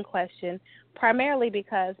amazing question, primarily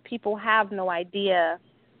because people have no idea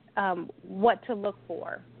what to look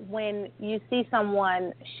for. When you see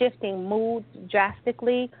someone shifting moods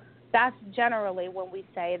drastically, that's generally when we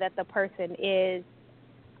say that the person is,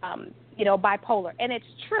 bipolar. And it's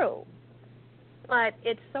true, but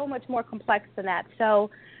it's so much more complex than that. So,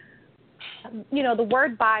 the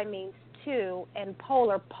word bi means two, and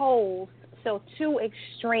polar, poles. So 2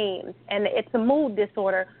 extremes, and it's a mood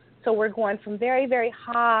disorder. So we're going from very, very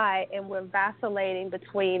high, and we're vacillating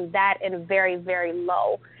between that and very, very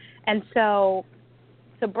low. And so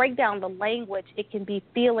to break down the language, it can be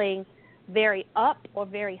feeling very up or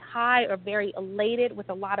very high or very elated with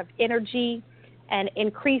a lot of energy and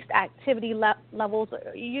increased activity levels.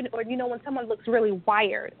 When someone looks really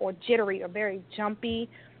wired or jittery or very jumpy.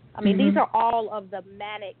 I mean, these are all of the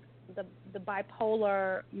manic, the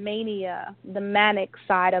bipolar mania, the manic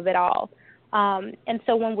side of it all. And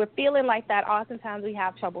so when we're feeling like that, oftentimes we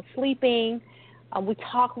have trouble sleeping. We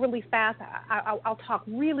talk really fast. I'll talk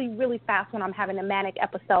really, really fast when I'm having a manic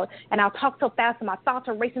episode. And I'll talk so fast and my thoughts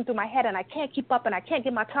are racing through my head and I can't keep up and I can't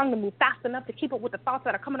get my tongue to move fast enough to keep up with the thoughts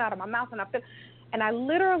that are coming out of my mouth. And I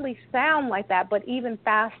literally sound like that, but even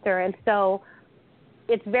faster. And so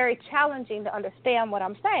it's very challenging to understand what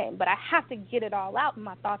I'm saying, but I have to get it all out, and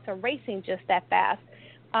my thoughts are racing just that fast.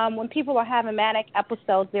 When people are having manic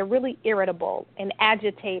episodes, they're really irritable and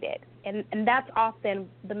agitated, and that's often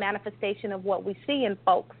the manifestation of what we see in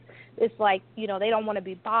folks. It's like, they don't want to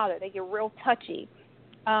be bothered. They get real touchy.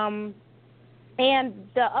 And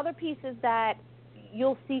the other piece is that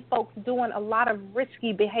you'll see folks doing a lot of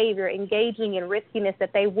risky behavior, engaging in riskiness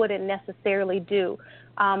that they wouldn't necessarily do.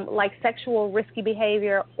 Like sexual risky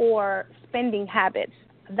behavior or spending habits.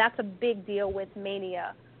 That's a big deal with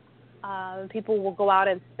mania. People will go out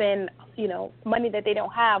and spend, money that they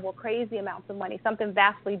don't have or crazy amounts of money, something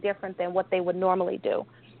vastly different than what they would normally do.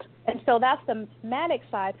 And so that's the manic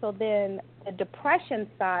side. So then the depression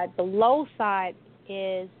side, the low side,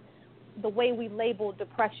 is the way we label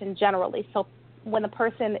depression generally. So when a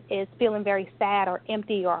person is feeling very sad or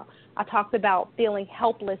empty, or I talked about feeling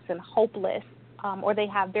helpless and hopeless, or they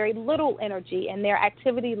have very little energy and their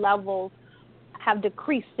activity levels have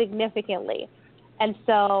decreased significantly. And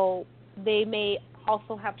so they may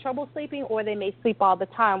also have trouble sleeping, or they may sleep all the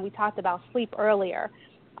time. We talked about sleep earlier.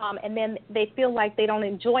 And then they feel like they don't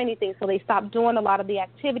enjoy anything, so they stop doing a lot of the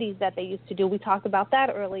activities that they used to do. We talked about that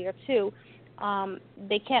earlier, too.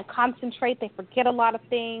 They can't concentrate. They forget a lot of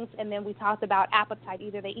things. And then we talked about appetite.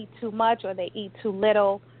 Either they eat too much or they eat too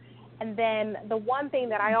little. And then the one thing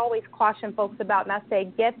that I always caution folks about, and I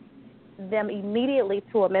say get them immediately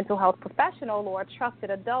to a mental health professional or a trusted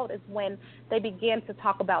adult, is when they begin to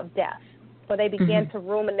talk about death, or they begin to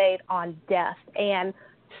ruminate on death and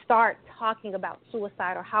start talking about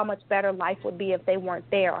suicide, or how much better life would be if they weren't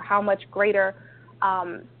there, or how much greater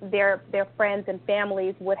their friends and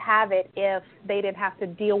families would have it if they didn't have to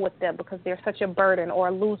deal with them because they're such a burden or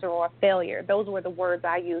a loser or a failure. Those were the words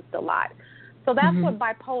I used a lot. So that's what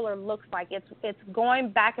bipolar looks like. It's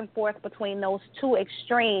going back and forth between those two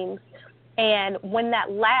extremes, and when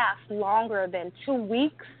that lasts longer than 2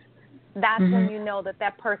 weeks, that's when you know that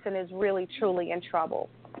that person is really, truly in trouble.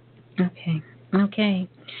 Okay.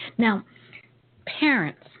 Now,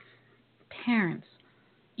 parents,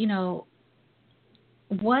 you know,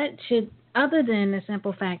 what should, other than the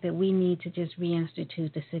simple fact that we need to just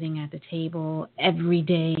reinstitute the sitting at the table every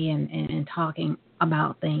day and talking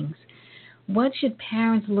about things, what should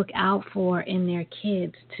parents look out for in their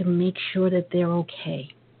kids to make sure that they're okay?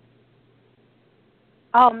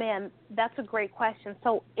 Oh, man, that's a great question.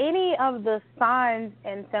 So any of the signs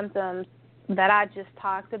and symptoms that I just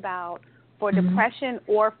talked about for depression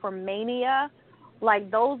or for mania,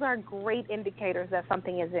 like those are great indicators that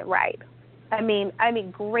something isn't right. I mean,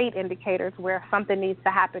 great indicators where something needs to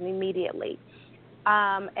happen immediately.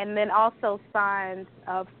 And then also signs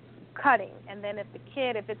of cutting. And then if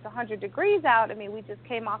it's 100 degrees out, I mean, we just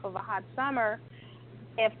came off of a hot summer,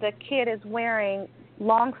 if the kid is wearing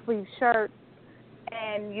long sleeve shirts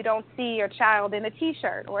and you don't see your child in a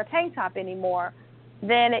T-shirt or a tank top anymore,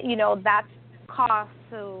 then, you know, that's cause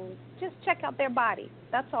to just check out their body.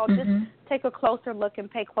 That's all. Just take a closer look and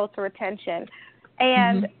pay closer attention.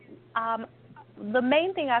 And the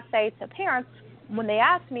main thing I say to parents when they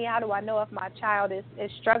ask me, how do I know if my child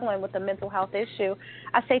is struggling with a mental health issue,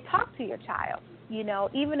 I say talk to your child. You know,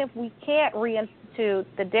 even if we can't reinstitute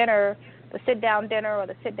the sit-down dinner or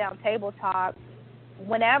the sit-down table talk,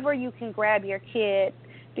 whenever you can grab your kid,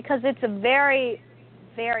 because it's a very,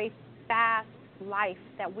 very fast life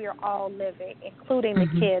that we're all living, including the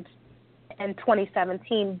kids in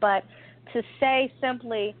 2017. But to say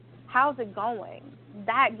simply, how's it going?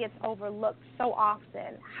 That gets overlooked so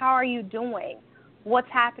often. How are you doing? What's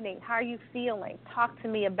happening? How are you feeling? Talk to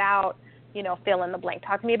me about, you know, fill in the blank.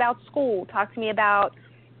 Talk to me about school. Talk to me about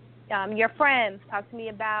your friends. Talk to me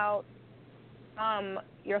about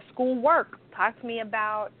your school work. Talk to me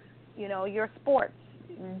about, you know, your sports,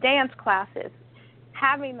 dance classes.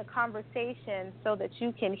 Having the conversation so that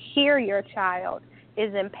you can hear your child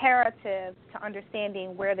is imperative to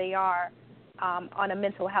understanding where they are on a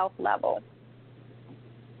mental health level.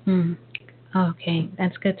 Okay,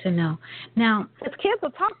 that's good to know. Now, because kids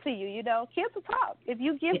will talk to you, you know. Kids will talk. If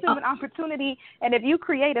you give them an opportunity and if you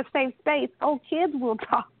create a safe space, kids will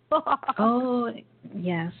talk.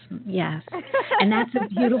 Yes. And that's a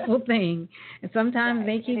beautiful thing. And sometimes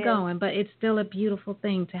they keep going, but it's still a beautiful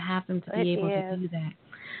thing to have them to be able to do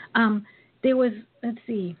that. There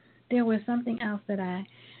was something else that I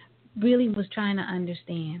really was trying to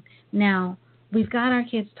understand. Now, we've got our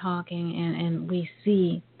kids talking, and we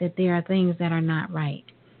see that there are things that are not right.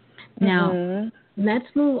 Now, let's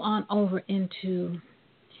move on over into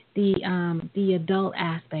the adult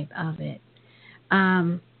aspect of it.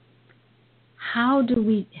 How do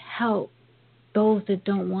we help those that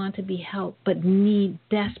don't want to be helped but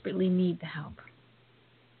desperately need the help?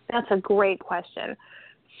 That's a great question.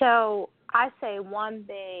 So I say one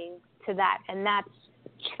thing to that, and that's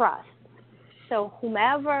trust. So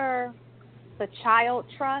whomever the child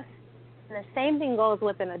trusts, and the same thing goes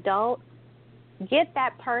with an adult, get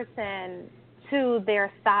that person to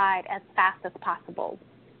their side as fast as possible.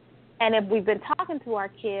 And if we've been talking to our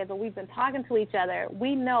kids or we've been talking to each other,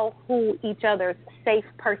 we know who each other's safe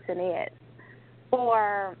person is.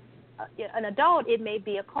 For an adult, it may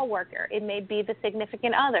be a coworker. It may be the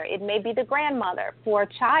significant other. It may be the grandmother. For a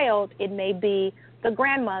child, it may be the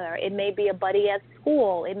grandmother. It may be a buddy at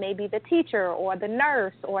school. It may be the teacher or the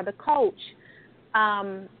nurse or the coach.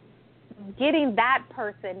 Getting that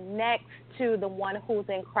person next to the one who's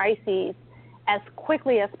in crises as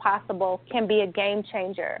quickly as possible can be a game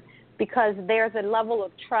changer, because there's a level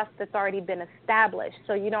of trust that's already been established,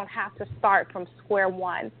 so you don't have to start from square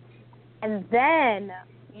one. And then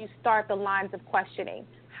you start the lines of questioning.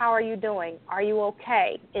 How are you doing? Are you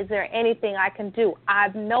okay? Is there anything I can do?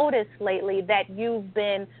 I've noticed lately that you've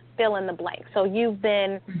been fill in the blank. So you've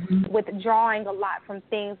been withdrawing a lot from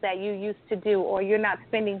things that you used to do, or you're not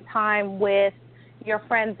spending time with your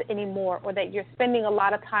friends anymore, or that you're spending a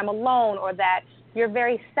lot of time alone, or that you're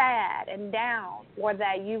very sad and down, or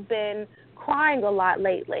that you've been crying a lot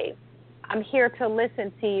lately, I'm here to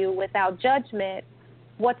listen to you without judgment.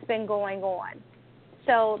 What's been going on?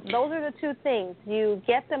 So those are the two things. You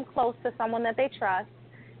get them close to someone that they trust,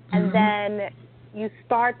 and then you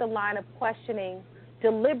start the line of questioning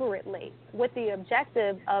deliberately with the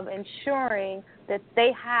objective of ensuring that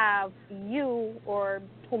they have you or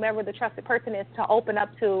whomever the trusted person is to open up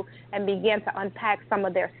to and begin to unpack some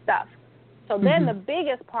of their stuff. So then the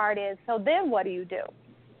biggest part is, so then what do?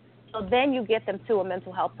 So then you get them to a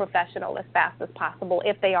mental health professional as fast as possible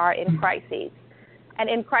if they are in crises. And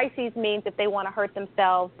in crises means if they want to hurt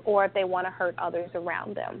themselves or if they want to hurt others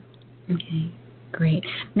around them. Okay, great.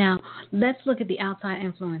 Now, let's look at the outside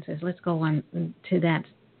influences. Let's go on to that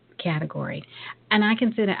category. And I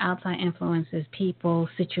consider outside influences people,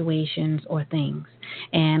 situations, or things.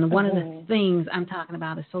 And one of the things I'm talking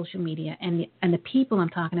about is social media. And the people I'm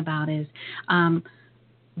talking about is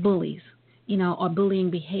bullies, or bullying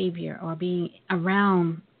behavior, or being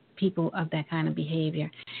around people of that kind of behavior.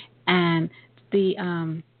 And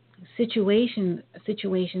the situations,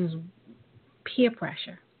 peer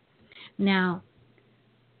pressure. Now,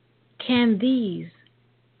 can these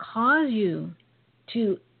cause you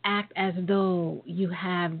to act as though you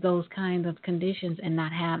have those kinds of conditions and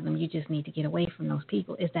not have them? You just need to get away from those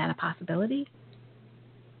people. Is that a possibility?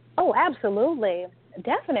 Oh, absolutely.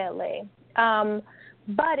 Definitely.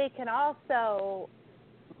 But it can also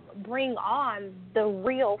bring on the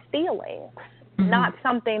real feelings, not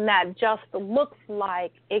something that just looks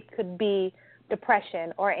like it could be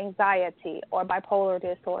depression or anxiety or bipolar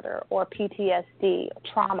disorder or PTSD,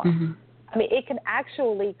 trauma. I mean, it can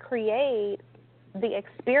actually create the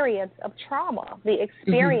experience of trauma, the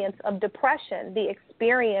experience of depression, the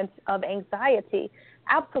experience of anxiety.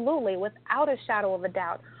 Absolutely, without a shadow of a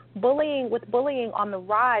doubt. With bullying on the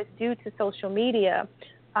rise due to social media,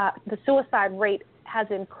 the suicide rate has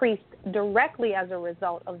increased directly as a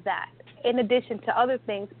result of that, in addition to other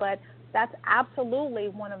things, but that's absolutely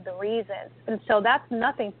one of the reasons. And so that's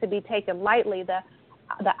nothing to be taken lightly. The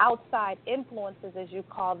outside influences, as you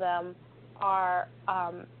call them, are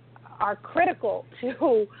critical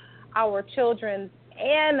to our children's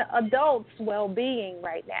and adults' well-being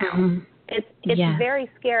right now. It's very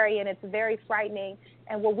scary and it's very frightening.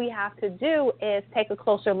 And what we have to do is take a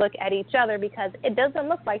closer look at each other, because it doesn't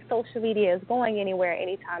look like social media is going anywhere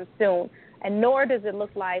anytime soon. And nor does it look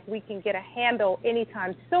like we can get a handle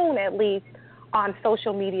anytime soon, at least, on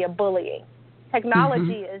social media bullying.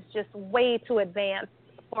 Technology is just way too advanced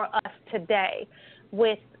for us today,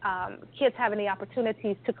 with kids having the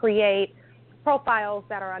opportunities to create profiles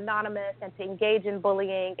that are anonymous and to engage in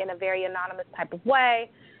bullying in a very anonymous type of way.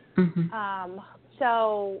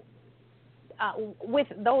 So with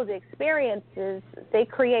those experiences, they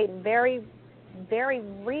create very, very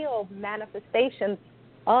real manifestations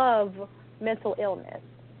of mental illness.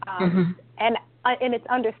 And it's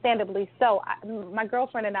understandably so. My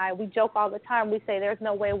girlfriend and I, we joke all the time. We say there's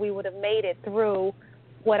no way we would have made it through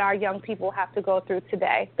what our young people have to go through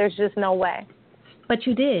today. There's just no way. But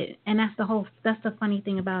you did, and that's the funny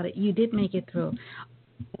thing about it. You did make it through.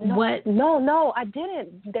 No, I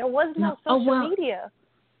didn't. There was no social media.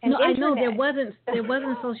 And I know there wasn't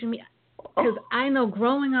social media, because I know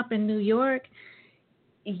growing up in New York,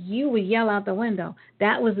 you would yell out the window.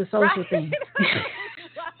 That was the social thing.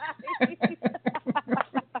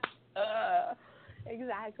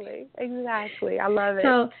 Exactly. I love it.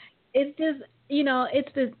 So it's just,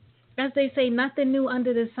 it's as they say, nothing new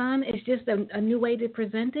under the sun. It's just a new way to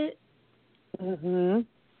present it.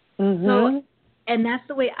 So, and that's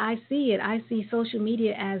the way I see it. I see social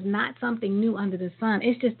media as not something new under the sun.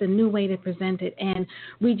 It's just a new way to present it. And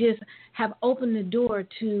we just have opened the door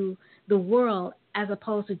to the world as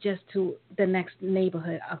opposed to just to the next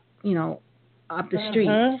neighborhood up, up the street.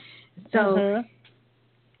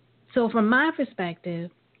 So from my perspective,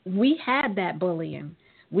 we had that bullying.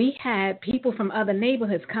 We had people from other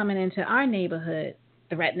neighborhoods coming into our neighborhood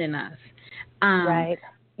threatening us. Right.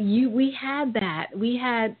 We had that. We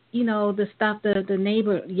had, the stuff, the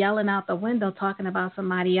neighbor yelling out the window talking about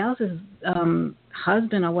somebody else's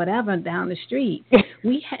husband or whatever down the street.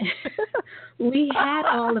 We had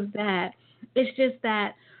all of that. It's just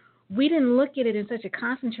that we didn't look at it in such a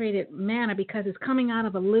concentrated manner because it's coming out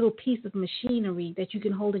of a little piece of machinery that you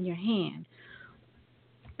can hold in your hand.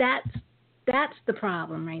 That's the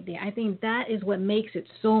problem right there. I think that is what makes it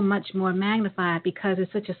so much more magnified, because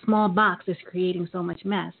it's such a small box that's creating so much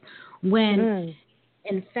mess. When,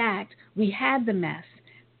 in fact, we had the mess.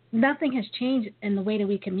 Nothing has changed in the way that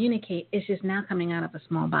we communicate. It's just now coming out of a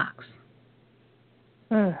small box.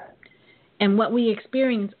 And what we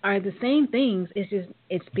experience are the same things.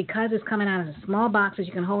 It's because it's coming out of a small box that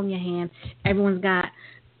you can hold in your hand. Everyone's got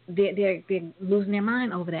they're losing their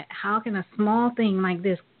mind over that. How can a small thing like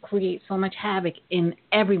this create so much havoc in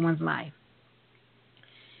everyone's life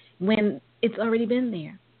when it's already been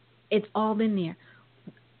there? It's all been there.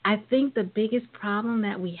 I think the biggest problem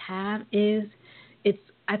that we have is it's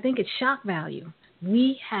shock value.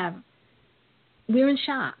 We're in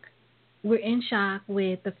shock. We're in shock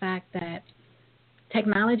with the fact that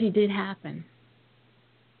technology did happen.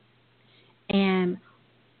 And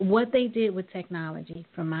what they did with technology,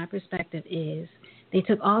 from my perspective, is they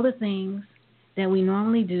took all the things that we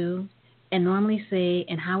normally do and normally say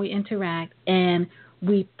and how we interact, and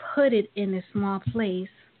we put it in a small place,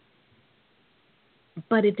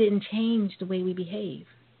 but it didn't change the way we behave.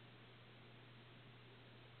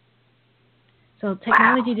 So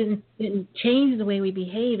technology didn't change the way we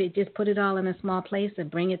behave. It just put it all in a small place and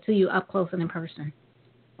bring it to you up close and in person.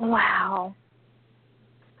 Wow.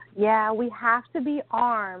 Yeah, we have to be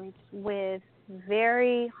armed with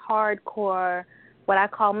very hardcore, what I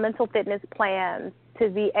call mental fitness plans, to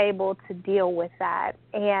be able to deal with that.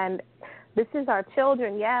 And this is our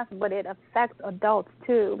children, yes, but it affects adults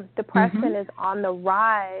too. Depression is on the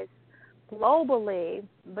rise globally,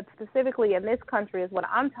 but specifically in this country is what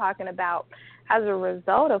I'm talking about, as a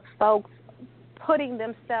result of folks putting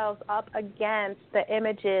themselves up against the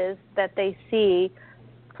images that they see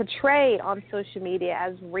portrayed on social media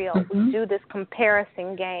as real. We do this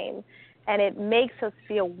comparison game, and it makes us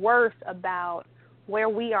feel worse about where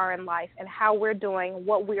we are in life and how we're doing,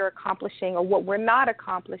 what we're accomplishing or what we're not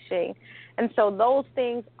accomplishing. And so those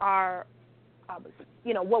things are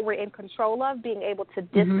what we're in control of, being able to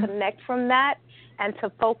disconnect from that and to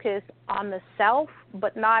focus on the self,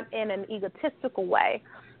 but not in an egotistical way.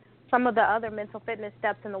 Some of the other mental fitness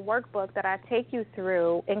steps in the workbook that I take you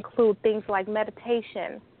through include things like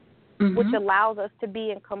meditation, which allows us to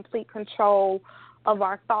be in complete control of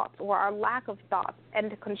our thoughts or our lack of thoughts, and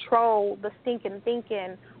to control the stinking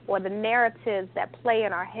thinking or the narratives that play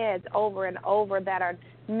in our heads over and over that are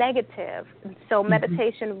negative. And so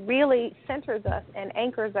meditation really centers us and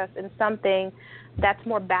anchors us in something that's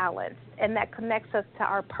more balanced and that connects us to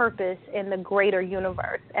our purpose in the greater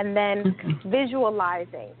universe. And then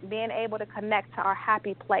visualizing, being able to connect to our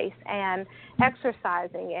happy place, and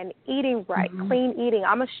exercising and eating right, clean eating.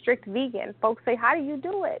 I'm a strict vegan. Folks say, how do you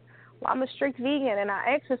do it? Well, I'm a strict vegan and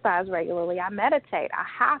I exercise regularly. I meditate. I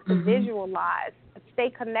have to visualize, stay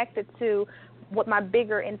connected to what my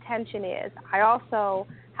bigger intention is. I also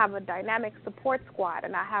have a dynamic support squad,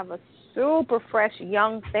 and I have a super fresh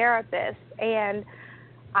young therapist. And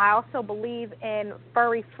I also believe in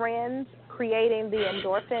furry friends, creating the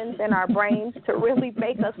endorphins in our brains to really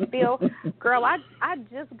make us feel, girl, I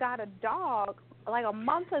just got a dog like a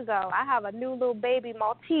month ago. I have a new little baby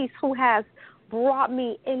Maltese who has brought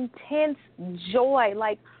me intense joy,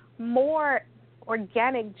 like more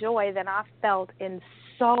organic joy than I've felt in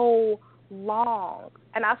so long.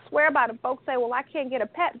 And I swear about it. Folks say, well, I can't get a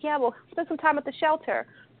pet. Yeah, well, spend some time at the shelter.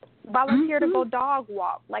 Volunteer to go dog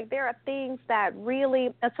walk. Like, there are things that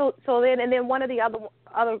really, and then one of the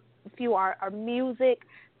other few are music,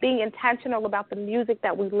 being intentional about the music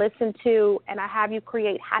that we listen to. And I have you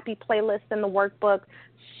create happy playlists in the workbook.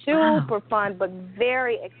 Super fun, but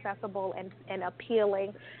very accessible and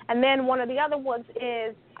appealing. And then one of the other ones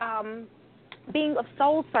is being of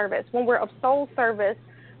soul service. When we're of soul service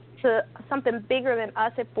to something bigger than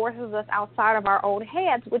us, it forces us outside of our own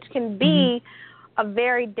heads, which can be a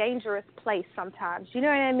very dangerous place sometimes. You know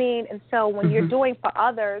what I mean? And so when you're doing for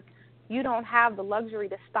others, you don't have the luxury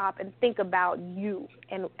to stop and think about you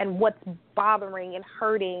and what's bothering and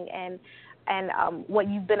hurting and what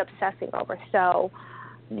you've been obsessing over. So,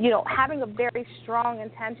 having a very strong,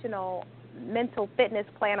 intentional mental fitness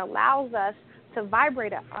plan allows us to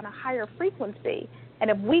vibrate on a higher frequency. And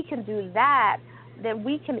if we can do that, then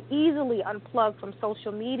we can easily unplug from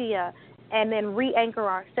social media and then re-anchor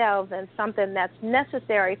ourselves in something that's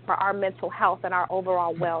necessary for our mental health and our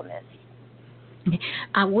overall wellness.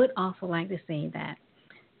 I would also like to say that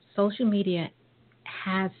social media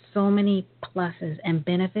has so many pluses and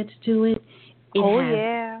benefits to it.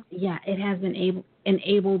 It has been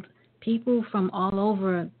enabled people from all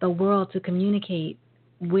over the world to communicate,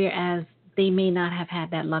 whereas they may not have had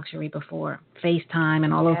that luxury before. FaceTime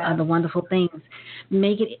and all those other wonderful things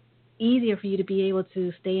make it easier for you to be able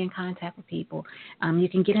to stay in contact with people. You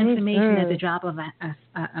can get information at the drop of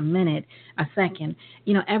a minute, a second.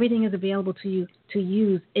 Everything is available to you to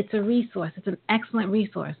use. It's a resource. It's an excellent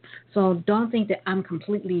resource. So don't think that I'm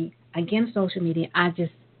completely against social media. I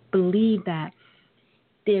just believe that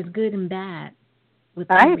there's good and bad with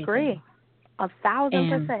everything. I agree.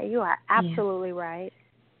 1,000%. You are absolutely right.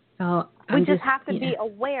 So we just have to be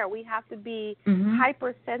aware. We have to be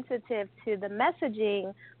hypersensitive to the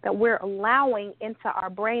messaging that we're allowing into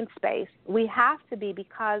our brain space. We have to be,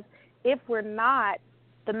 because if we're not,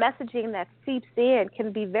 the messaging that seeps in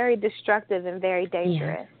can be very destructive and very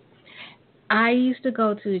dangerous. I used to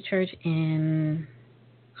go to the church in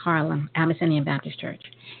Harlem, Abyssinian Baptist Church,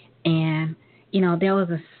 and there was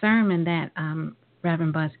a sermon that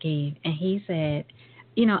Reverend Buzz gave, and he said,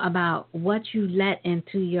 about what you let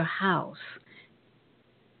into your house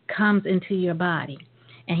comes into your body.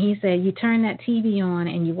 And he said, you turn that TV on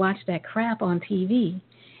and you watch that crap on TV,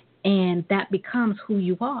 and that becomes who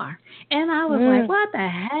you are. And I was like, what the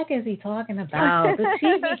heck is he talking about? The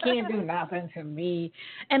TV can't do nothing to me.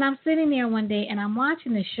 And I'm sitting there one day, and I'm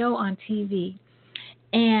watching the show on TV,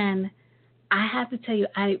 and I have to tell you,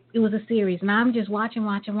 it was a series, and I'm just watching,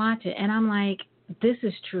 and I'm like, this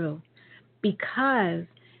is true. Because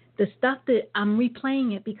the stuff that I'm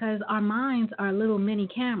replaying it, because our minds are little mini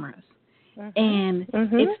cameras. And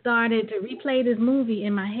it started to replay this movie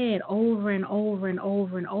in my head over and over and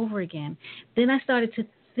over and over again. Then I started to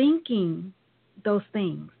thinking those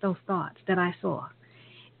things, those thoughts that I saw.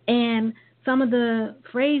 And some of the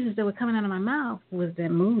phrases that were coming out of my mouth was that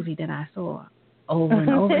movie that I saw over and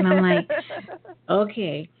over. And I'm like,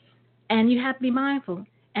 okay. And you have to be mindful.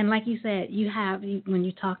 And like you said, when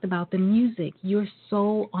you talked about the music, you're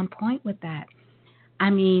so on point with that. I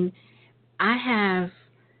mean, I have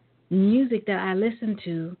music that I listen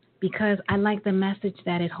to because I like the message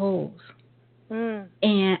that it holds.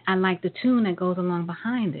 And I like the tune that goes along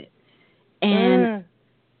behind it. And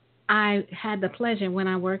I had the pleasure when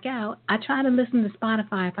I work out, I try to listen to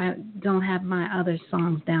Spotify if I don't have my other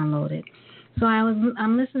songs downloaded. So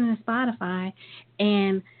I'm listening to Spotify,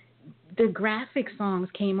 and the graphic songs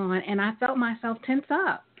came on, and I felt myself tense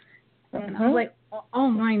up. And I was like, oh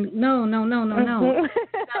my, no.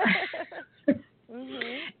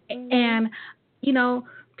 And,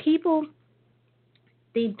 people,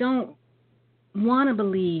 they don't want to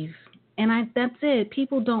believe, and that's it.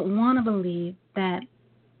 People don't want to believe that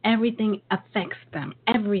everything affects them,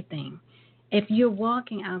 everything. If you're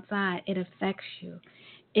walking outside, it affects you.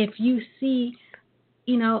 If you see,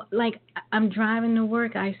 like I'm driving to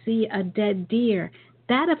work, I see a dead deer,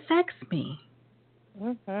 that affects me.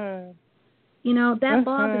 That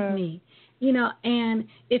bothers me. And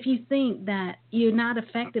if you think that you're not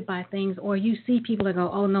affected by things, or you see people that go,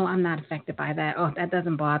 oh, no, I'm not affected by that. Oh, that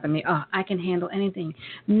doesn't bother me. Oh, I can handle anything.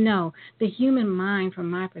 No, the human mind, from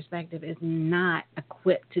my perspective, is not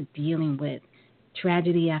equipped to dealing with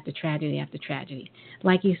tragedy after tragedy after tragedy.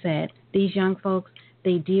 Like you said, these young folks,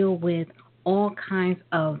 they deal with all kinds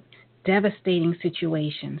of devastating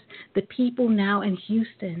situations. The people now in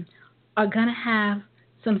Houston are going to have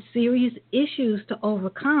some serious issues to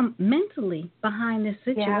overcome mentally behind this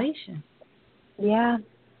situation. Yeah.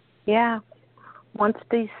 Once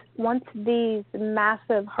these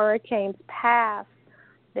massive hurricanes pass,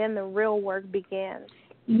 then the real work begins.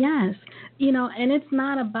 Yes. And it's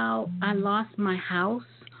not about I lost my house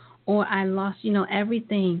or I lost,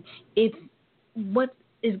 everything. It's what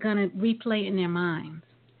is going to replay in their minds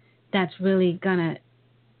that's really going to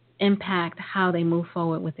impact how they move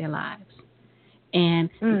forward with their lives. And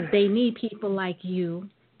they need people like you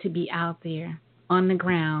to be out there on the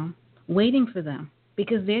ground waiting for them,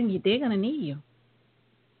 because they're going to need you.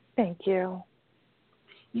 Thank you.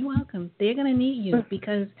 You're welcome. They're going to need you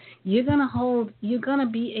because you're going to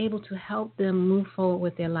be able to help them move forward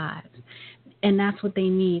with their lives. And that's what they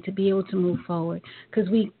need to be able to move forward, because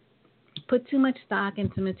we put too much stock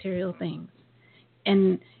into material things.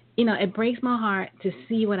 And, it breaks my heart to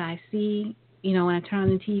see what I see, when I turn on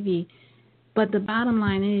the TV. But the bottom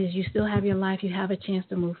line is you still have your life. You have a chance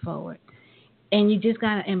to move forward. And you just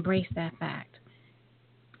got to embrace that fact,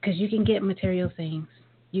 because you can get material things.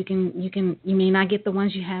 You may not get the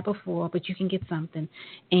ones you had before, but you can get something.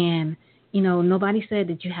 And, nobody said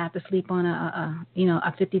that you have to sleep on a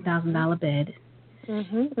 $50,000 bed.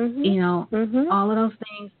 All of those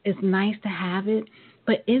things, it's nice to have it,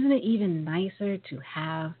 but isn't it even nicer to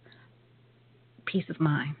have peace of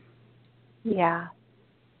mind? Yeah.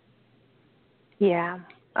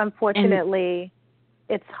 Unfortunately,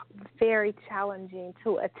 it's very challenging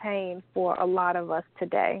to attain for a lot of us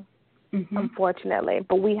today, unfortunately.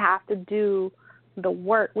 But we have to do the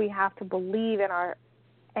work. We have to believe in our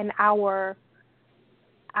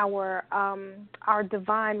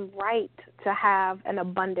divine right to have an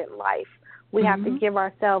abundant life. We have to give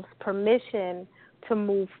ourselves permission to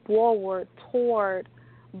move forward toward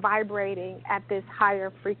vibrating at this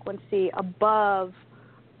higher frequency above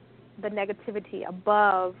the negativity,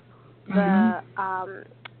 above the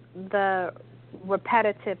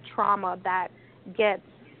repetitive trauma that gets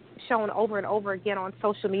shown over and over again on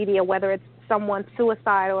social media, whether it's someone's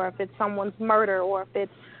suicide or if it's someone's murder or if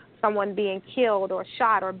it's someone being killed or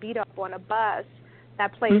shot or beat up on a bus,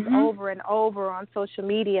 that plays over and over on social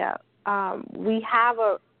media. We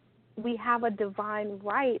have a divine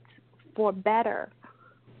right for better,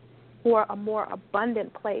 for a more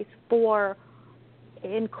abundant place, for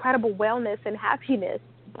incredible wellness and happiness,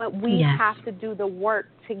 but we have to do the work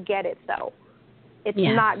to get it so. It's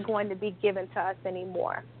not going to be given to us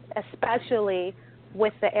anymore, especially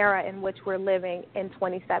with the era in which we're living in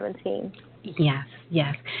 2017. Yes.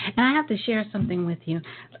 And I have to share something with you.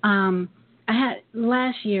 I had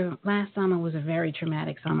last summer was a very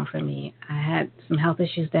traumatic summer for me. I had some health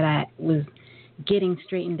issues that I was getting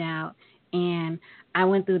straightened out, and I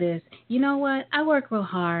went through this. You know what? I work real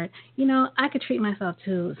hard. I could treat myself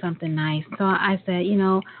to something nice. So I said,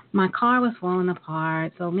 my car was falling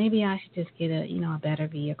apart, so maybe I should just get a better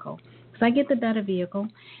vehicle. So I get the better vehicle,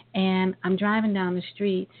 and I'm driving down the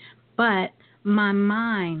street, but my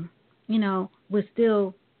mind, was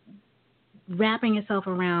still wrapping itself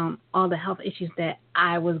around all the health issues that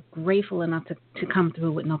I was grateful enough to come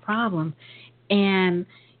through with no problem. And,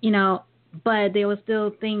 but there was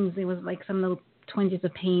still things, there was like some little twinges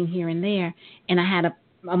of pain here and there. And I had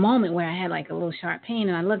a moment where I had like a little sharp pain,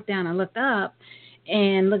 and I looked down, I looked up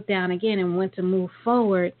and looked down again and went to move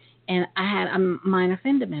forward, and I had a minor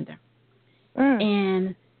fender bender.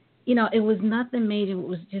 And, it was nothing major. It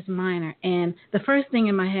was just minor. And the first thing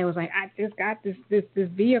in my head was like, I just got this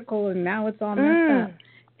vehicle, and now it's all messed up.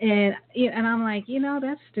 And I'm like,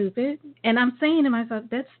 that's stupid. And I'm saying to myself,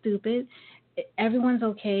 that's stupid. Everyone's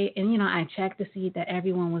okay. And, I checked to see that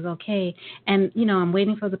everyone was okay. And, I'm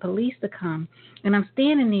waiting for the police to come. And I'm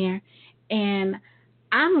standing there, and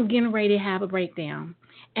I'm getting ready to have a breakdown.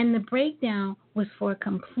 And the breakdown was for a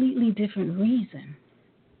completely different reason.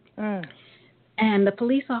 And the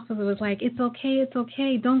police officer was like, it's okay,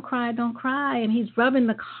 don't cry. And he's rubbing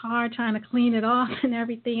the car, trying to clean it off and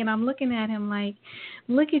everything. And I'm looking at him like,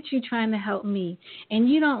 look at you trying to help me. And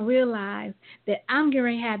you don't realize that I'm getting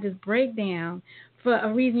ready to have this breakdown for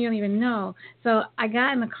a reason you don't even know. So I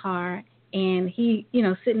got in the car, and he,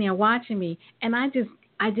 sitting there watching me. And I just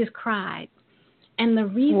cried. And the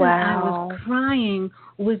reason I was crying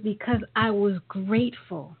was because I was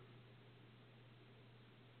grateful.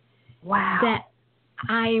 That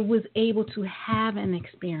I was able to have an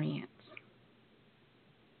experience.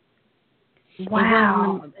 It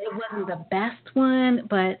wasn't the best one,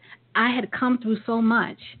 but I had come through so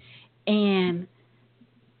much, and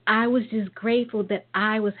I was just grateful that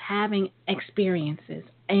I was having experiences,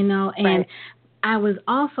 and I was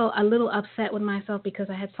also a little upset with myself because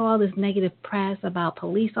I had saw all this negative press about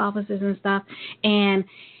police officers and stuff, and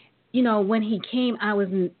when he came, I was,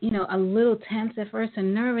 a little tense at first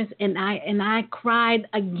and nervous, and I cried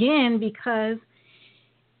again because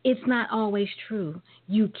it's not always true.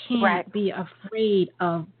 You can't be afraid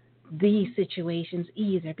of these situations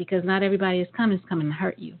either, because not everybody is coming to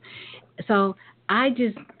hurt you. So I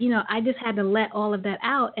just had to let all of that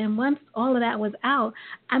out. And once all of that was out,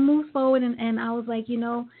 I moved forward, and I was like,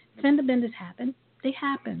 fender benders happen. They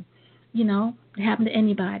happen. They happen to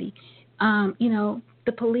anybody.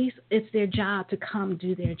 The police, it's their job to come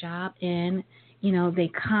do their job, and, they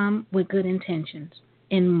come with good intentions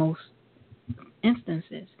in most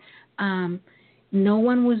instances. No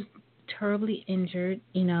one was terribly injured,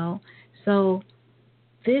 so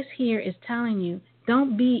this here is telling you,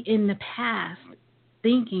 don't be in the past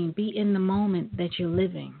thinking, be in the moment that you're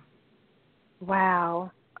living. Wow.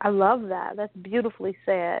 I love that. That's beautifully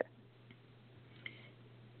said.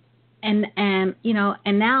 And now,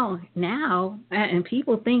 and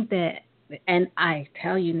people think that, and I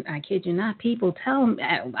tell you, I kid you not, people tell me,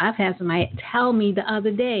 I've had somebody tell me the other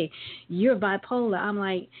day, you're bipolar. I'm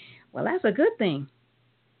like, well, that's a good thing.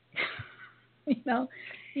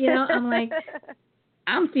 I'm like,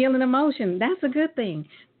 I'm feeling emotion. That's a good thing.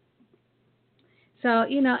 So,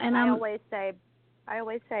 and I always say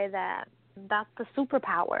that that's the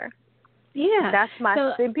superpower. Yeah. That's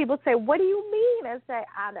and people say, what do you mean? I say,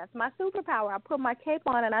 that's my superpower. I put my cape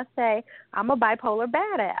on and I say, I'm a bipolar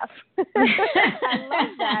badass. I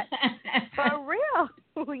love that. For real.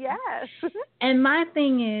 Yes. And my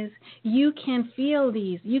thing is, you can feel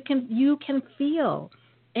these. You can feel.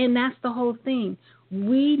 And that's the whole thing.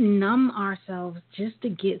 We numb ourselves just to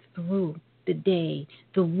get through the day,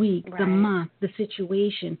 the week, the month, the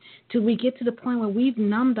situation, till we get to the point where we've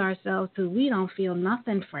numbed ourselves till we don't feel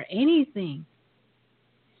nothing for anything.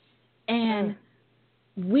 And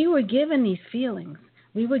we were given these feelings,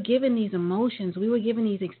 We were given these emotions. We were given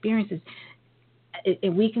these experiences.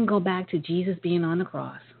 If we can go back to Jesus being on the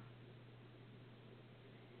cross,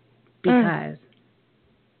 because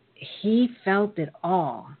he felt it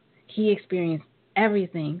all. He experienced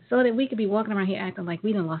everything so that we could be walking around here acting like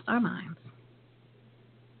we done lost our minds.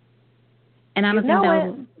 And I don't think that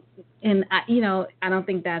was, and I don't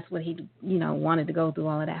think that's what he, wanted to go through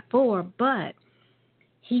all of that for, but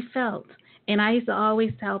he felt. And I used to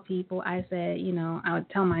always tell people, I said, I would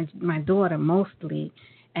tell my daughter mostly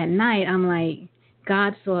at night, I'm like,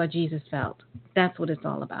 God saw, Jesus felt. That's what it's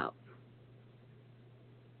all about.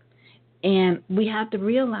 And we have to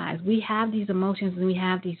realize we have these emotions and we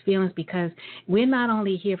have these feelings because we're not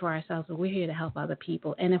only here for ourselves, but we're here to help other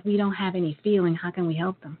people. And if we don't have any feeling, how can we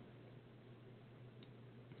help them?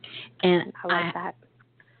 And I like that.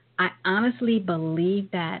 I honestly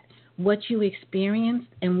believe that what you experienced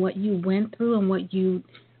and what you went through and what you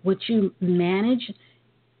managed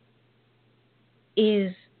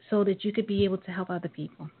is so that you could be able to help other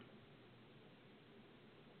people.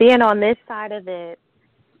 Being on this side of it,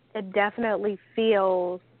 it definitely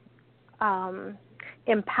feels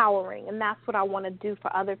empowering, and that's what I want to do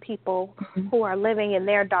for other people who are living in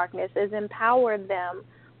their darkness, is empower them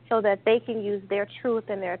so that they can use their truth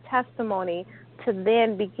and their testimony to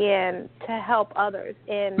then begin to help others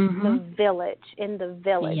in the village.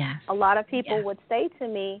 Yes. A lot of people would say to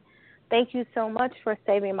me, thank you so much for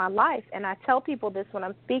saving my life. And I tell people this when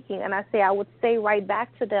I'm speaking, and I would say right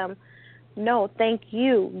back to them, no, thank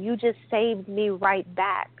you. You just saved me right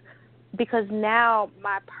back. Because now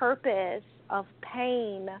my purpose of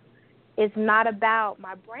pain is not about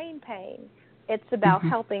my brain pain. It's about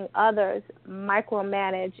helping others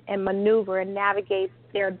micromanage and maneuver and navigate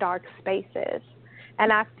their dark spaces.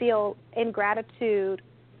 And I feel ingratitude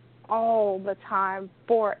all the time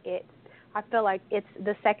for it. I feel like it's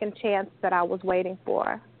the second chance that I was waiting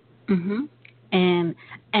for. And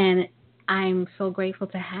I'm so grateful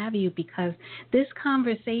to have you because this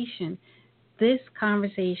conversation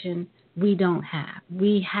we don't have.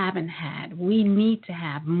 We haven't had. We need to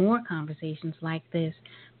have more conversations like this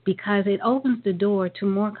because it opens the door to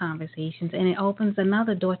more conversations and it opens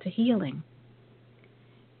another door to healing.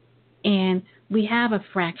 And we have a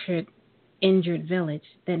fractured, injured village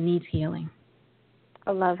that needs healing.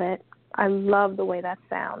 I love it. I love the way that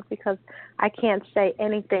sounds because I can't say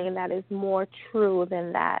anything that is more true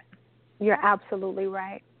than that. You're absolutely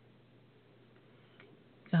right.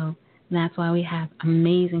 So that's why we have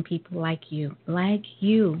amazing people like you.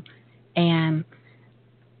 And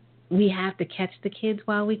we have to catch the kids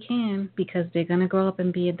while we can because they're going to grow up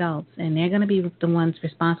and be adults, and they're going to be the ones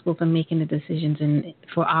responsible for making the decisions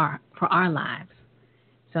for our lives.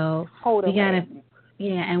 So we got to,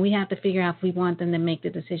 and we have to figure out if we want them to make the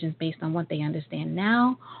decisions based on what they understand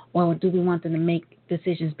now, or do we want them to make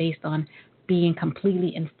decisions based on being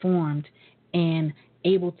completely informed and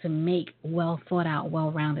able to make well thought out,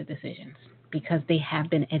 well-rounded decisions because they have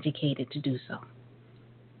been educated to do so.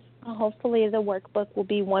 Hopefully the workbook will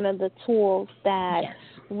be one of the tools that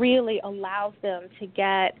really allows them to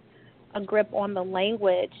get a grip on the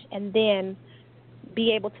language and then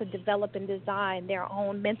be able to develop and design their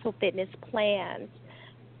own mental fitness plans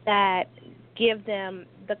that give them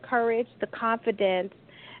the courage, the confidence,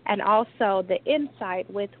 and also the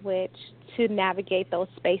insight with which to navigate those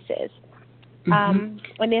spaces. And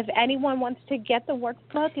if anyone wants to get the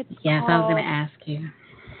workbook, it's called... Yes, I was going to ask you.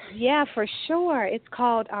 Yeah, for sure. It's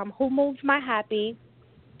called Who Moved My Happy.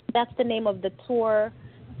 That's the name of the tour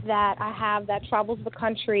that I have that travels the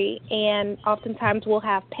country, and oftentimes we'll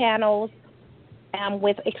have panels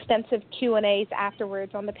with extensive Q&As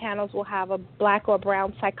afterwards. On the panels, we'll have a black or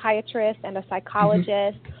brown psychiatrist and a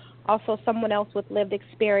psychologist, also someone else with lived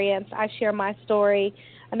experience. I share my story.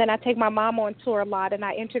 And then I take my mom on tour a lot, and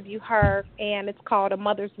I interview her, and it's called A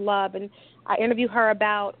Mother's Love. And I interview her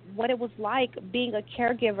about what it was like being a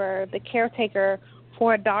caregiver, the caretaker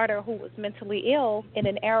for a daughter who was mentally ill in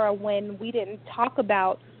an era when we didn't talk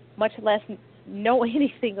about, much less know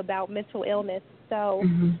anything about mental illness. So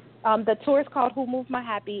the tour is called Who Moved My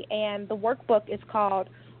Happy, and the workbook is called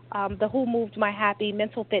the Who Moved My Happy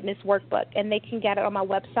Mental Fitness Workbook. And they can get it on my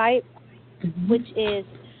website, which is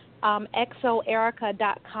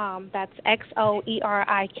xoerika.com. That's xoerika.com.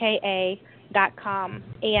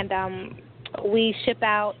 And we ship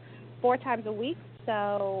out 4 times a week,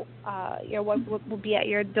 so your work will be at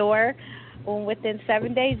your door within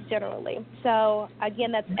 7 days generally. So,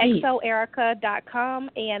 again, that's xoerika.com,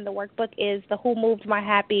 and the workbook is the Who Moved My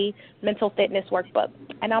Happy Mental Fitness Workbook.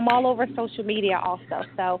 And I'm all over social media also,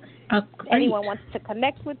 so if anyone wants to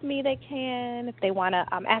connect with me, they can. If they want to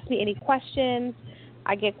ask me any questions,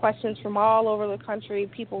 I get questions from all over the country,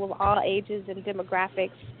 people of all ages and demographics,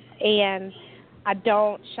 and I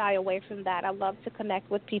don't shy away from that. I love to connect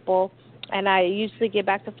with people, and I usually get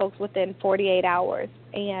back to folks within 48 hours.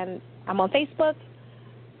 And I'm on Facebook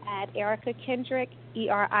at Erika Kendrick,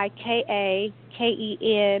 ErikaKendrick,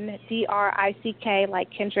 like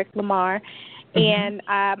Kendrick Lamar. And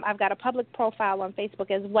I've got a public profile on Facebook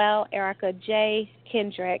as well, Erika J.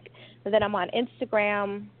 Kendrick. And then I'm on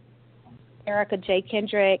Instagram, Erika J.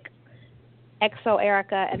 Kendrick, XO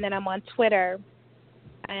Erika, and then I'm on Twitter.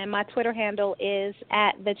 And my Twitter handle is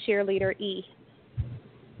at the cheerleader E.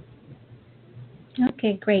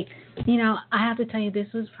 Okay, great. You know, I have to tell you, this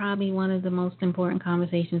was probably one of the most important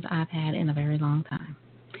conversations I've had in a very long time.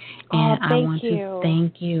 And I want to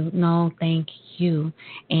thank you. No, thank you.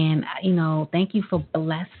 And, you know, thank you for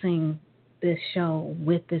blessing this show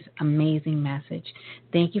with this amazing message.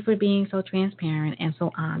 Thank you for being so transparent and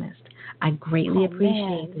so honest. I greatly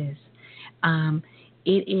appreciate this.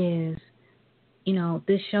 It is, you know,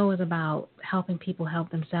 this show is about helping people help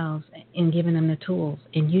themselves and giving them the tools.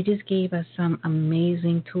 And you just gave us some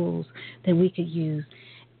amazing tools that we could use.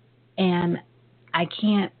 And I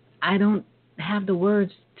don't have the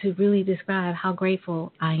words to really describe how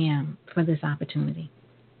grateful I am for this opportunity.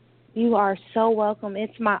 You are so welcome.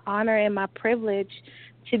 It's my honor and my privilege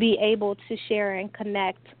to be able to share and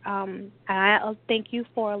connect. And I thank you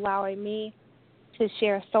for allowing me to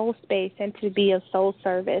share soul space and to be of soul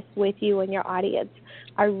service with you and your audience.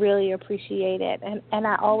 I really appreciate it. And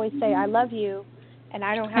I always say I love you, and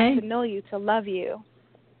I don't have to know you to love you.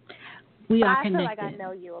 We but are I connected. feel like I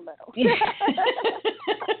know you a little.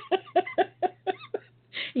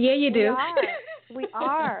 Yeah, you do. We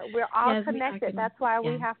are. We're all connected. That's why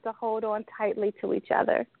we have to hold on tightly to each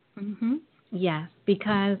other. Mm-hmm. Yes,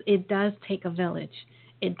 because it does take a village.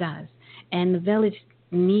 It does. And the village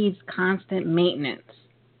needs constant maintenance.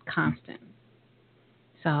 Constant.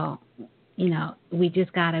 So, you know, we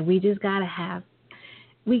gotta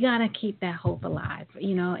keep that hope alive.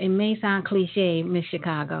 You know, it may sound cliche, Miss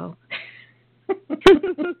Chicago.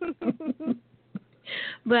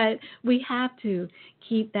 But we have to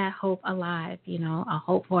keep that hope alive, you know, a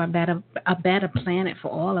hope for a better planet for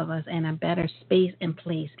all of us and a better space and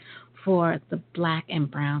place for the Black and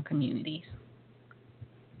brown communities.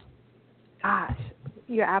 Gosh,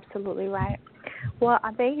 you're absolutely right. Well,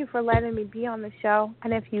 I thank you for letting me be on the show.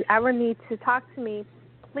 And if you ever need to talk to me,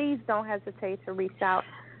 please don't hesitate to reach out.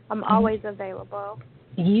 I'm always available.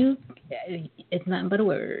 It's nothing but a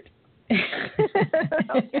word.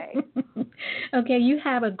 Okay. Okay, you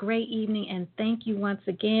have a great evening, and thank you once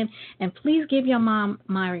again. And please give your mom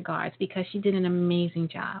my regards because she did an amazing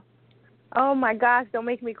job. Oh, my gosh, don't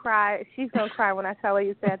make me cry. She's going to cry when I tell her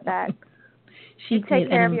you said that. You take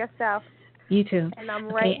care of yourself. You too. And I'm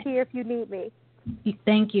right here if you need me.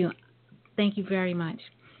 Thank you. Thank you very much.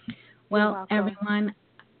 Well, everyone,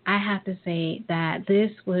 I have to say that this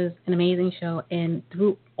was an amazing show, and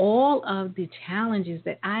through all of the challenges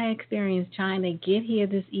that I experienced trying to get here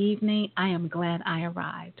this evening, I am glad I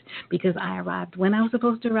arrived, because I arrived when I was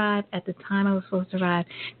supposed to arrive, at the time I was supposed to arrive,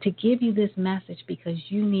 to give you this message because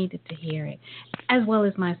you needed to hear it, as well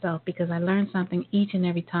as myself, because I learned something each and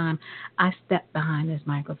every time I stepped behind this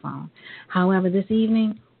microphone. However, this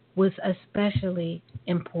evening was especially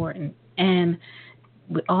important, and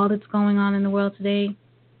with all that's going on in the world today,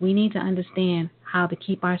 we need to understand how to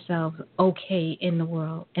keep ourselves okay in the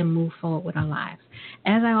world and move forward with our lives.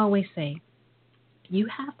 As I always say, you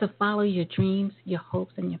have to follow your dreams, your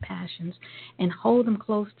hopes, and your passions and hold them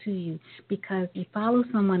close to you, because you follow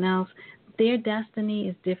someone else, their destiny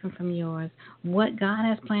is different from yours. What God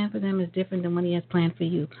has planned for them is different than what He has planned for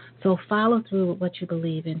you. So follow through with what you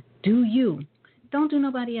believe in. Do you. Don't do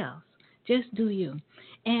nobody else. Just do you.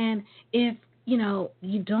 And if you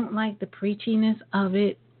don't like the preachiness of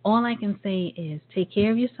it, all I can say is take care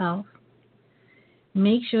of yourself.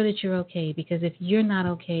 Make sure that you're okay, because if you're not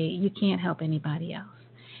okay, you can't help anybody else.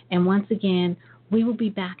 And once again, we will be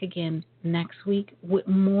back again next week with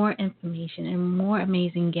more information and more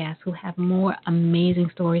amazing guests who have more amazing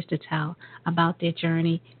stories to tell about their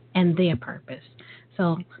journey and their purpose.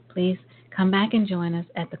 So please come back and join us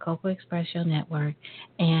at the Cocoa Express Show Network.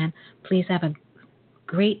 And please have a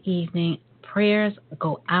great evening. Prayers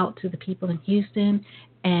go out to the people in Houston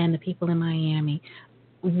and the people in Miami.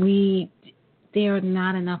 There are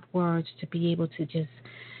not enough words to be able to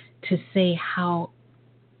say how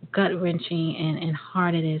gut-wrenching and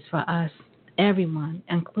hard it is for us, everyone,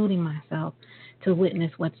 including myself, to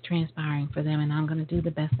witness what's transpiring for them. And I'm going to do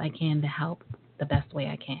the best I can to help the best way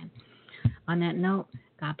I can. On that note,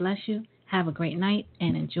 God bless you. Have a great night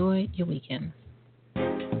and enjoy your weekend.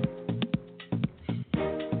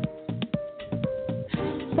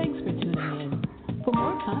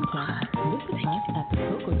 Visit us at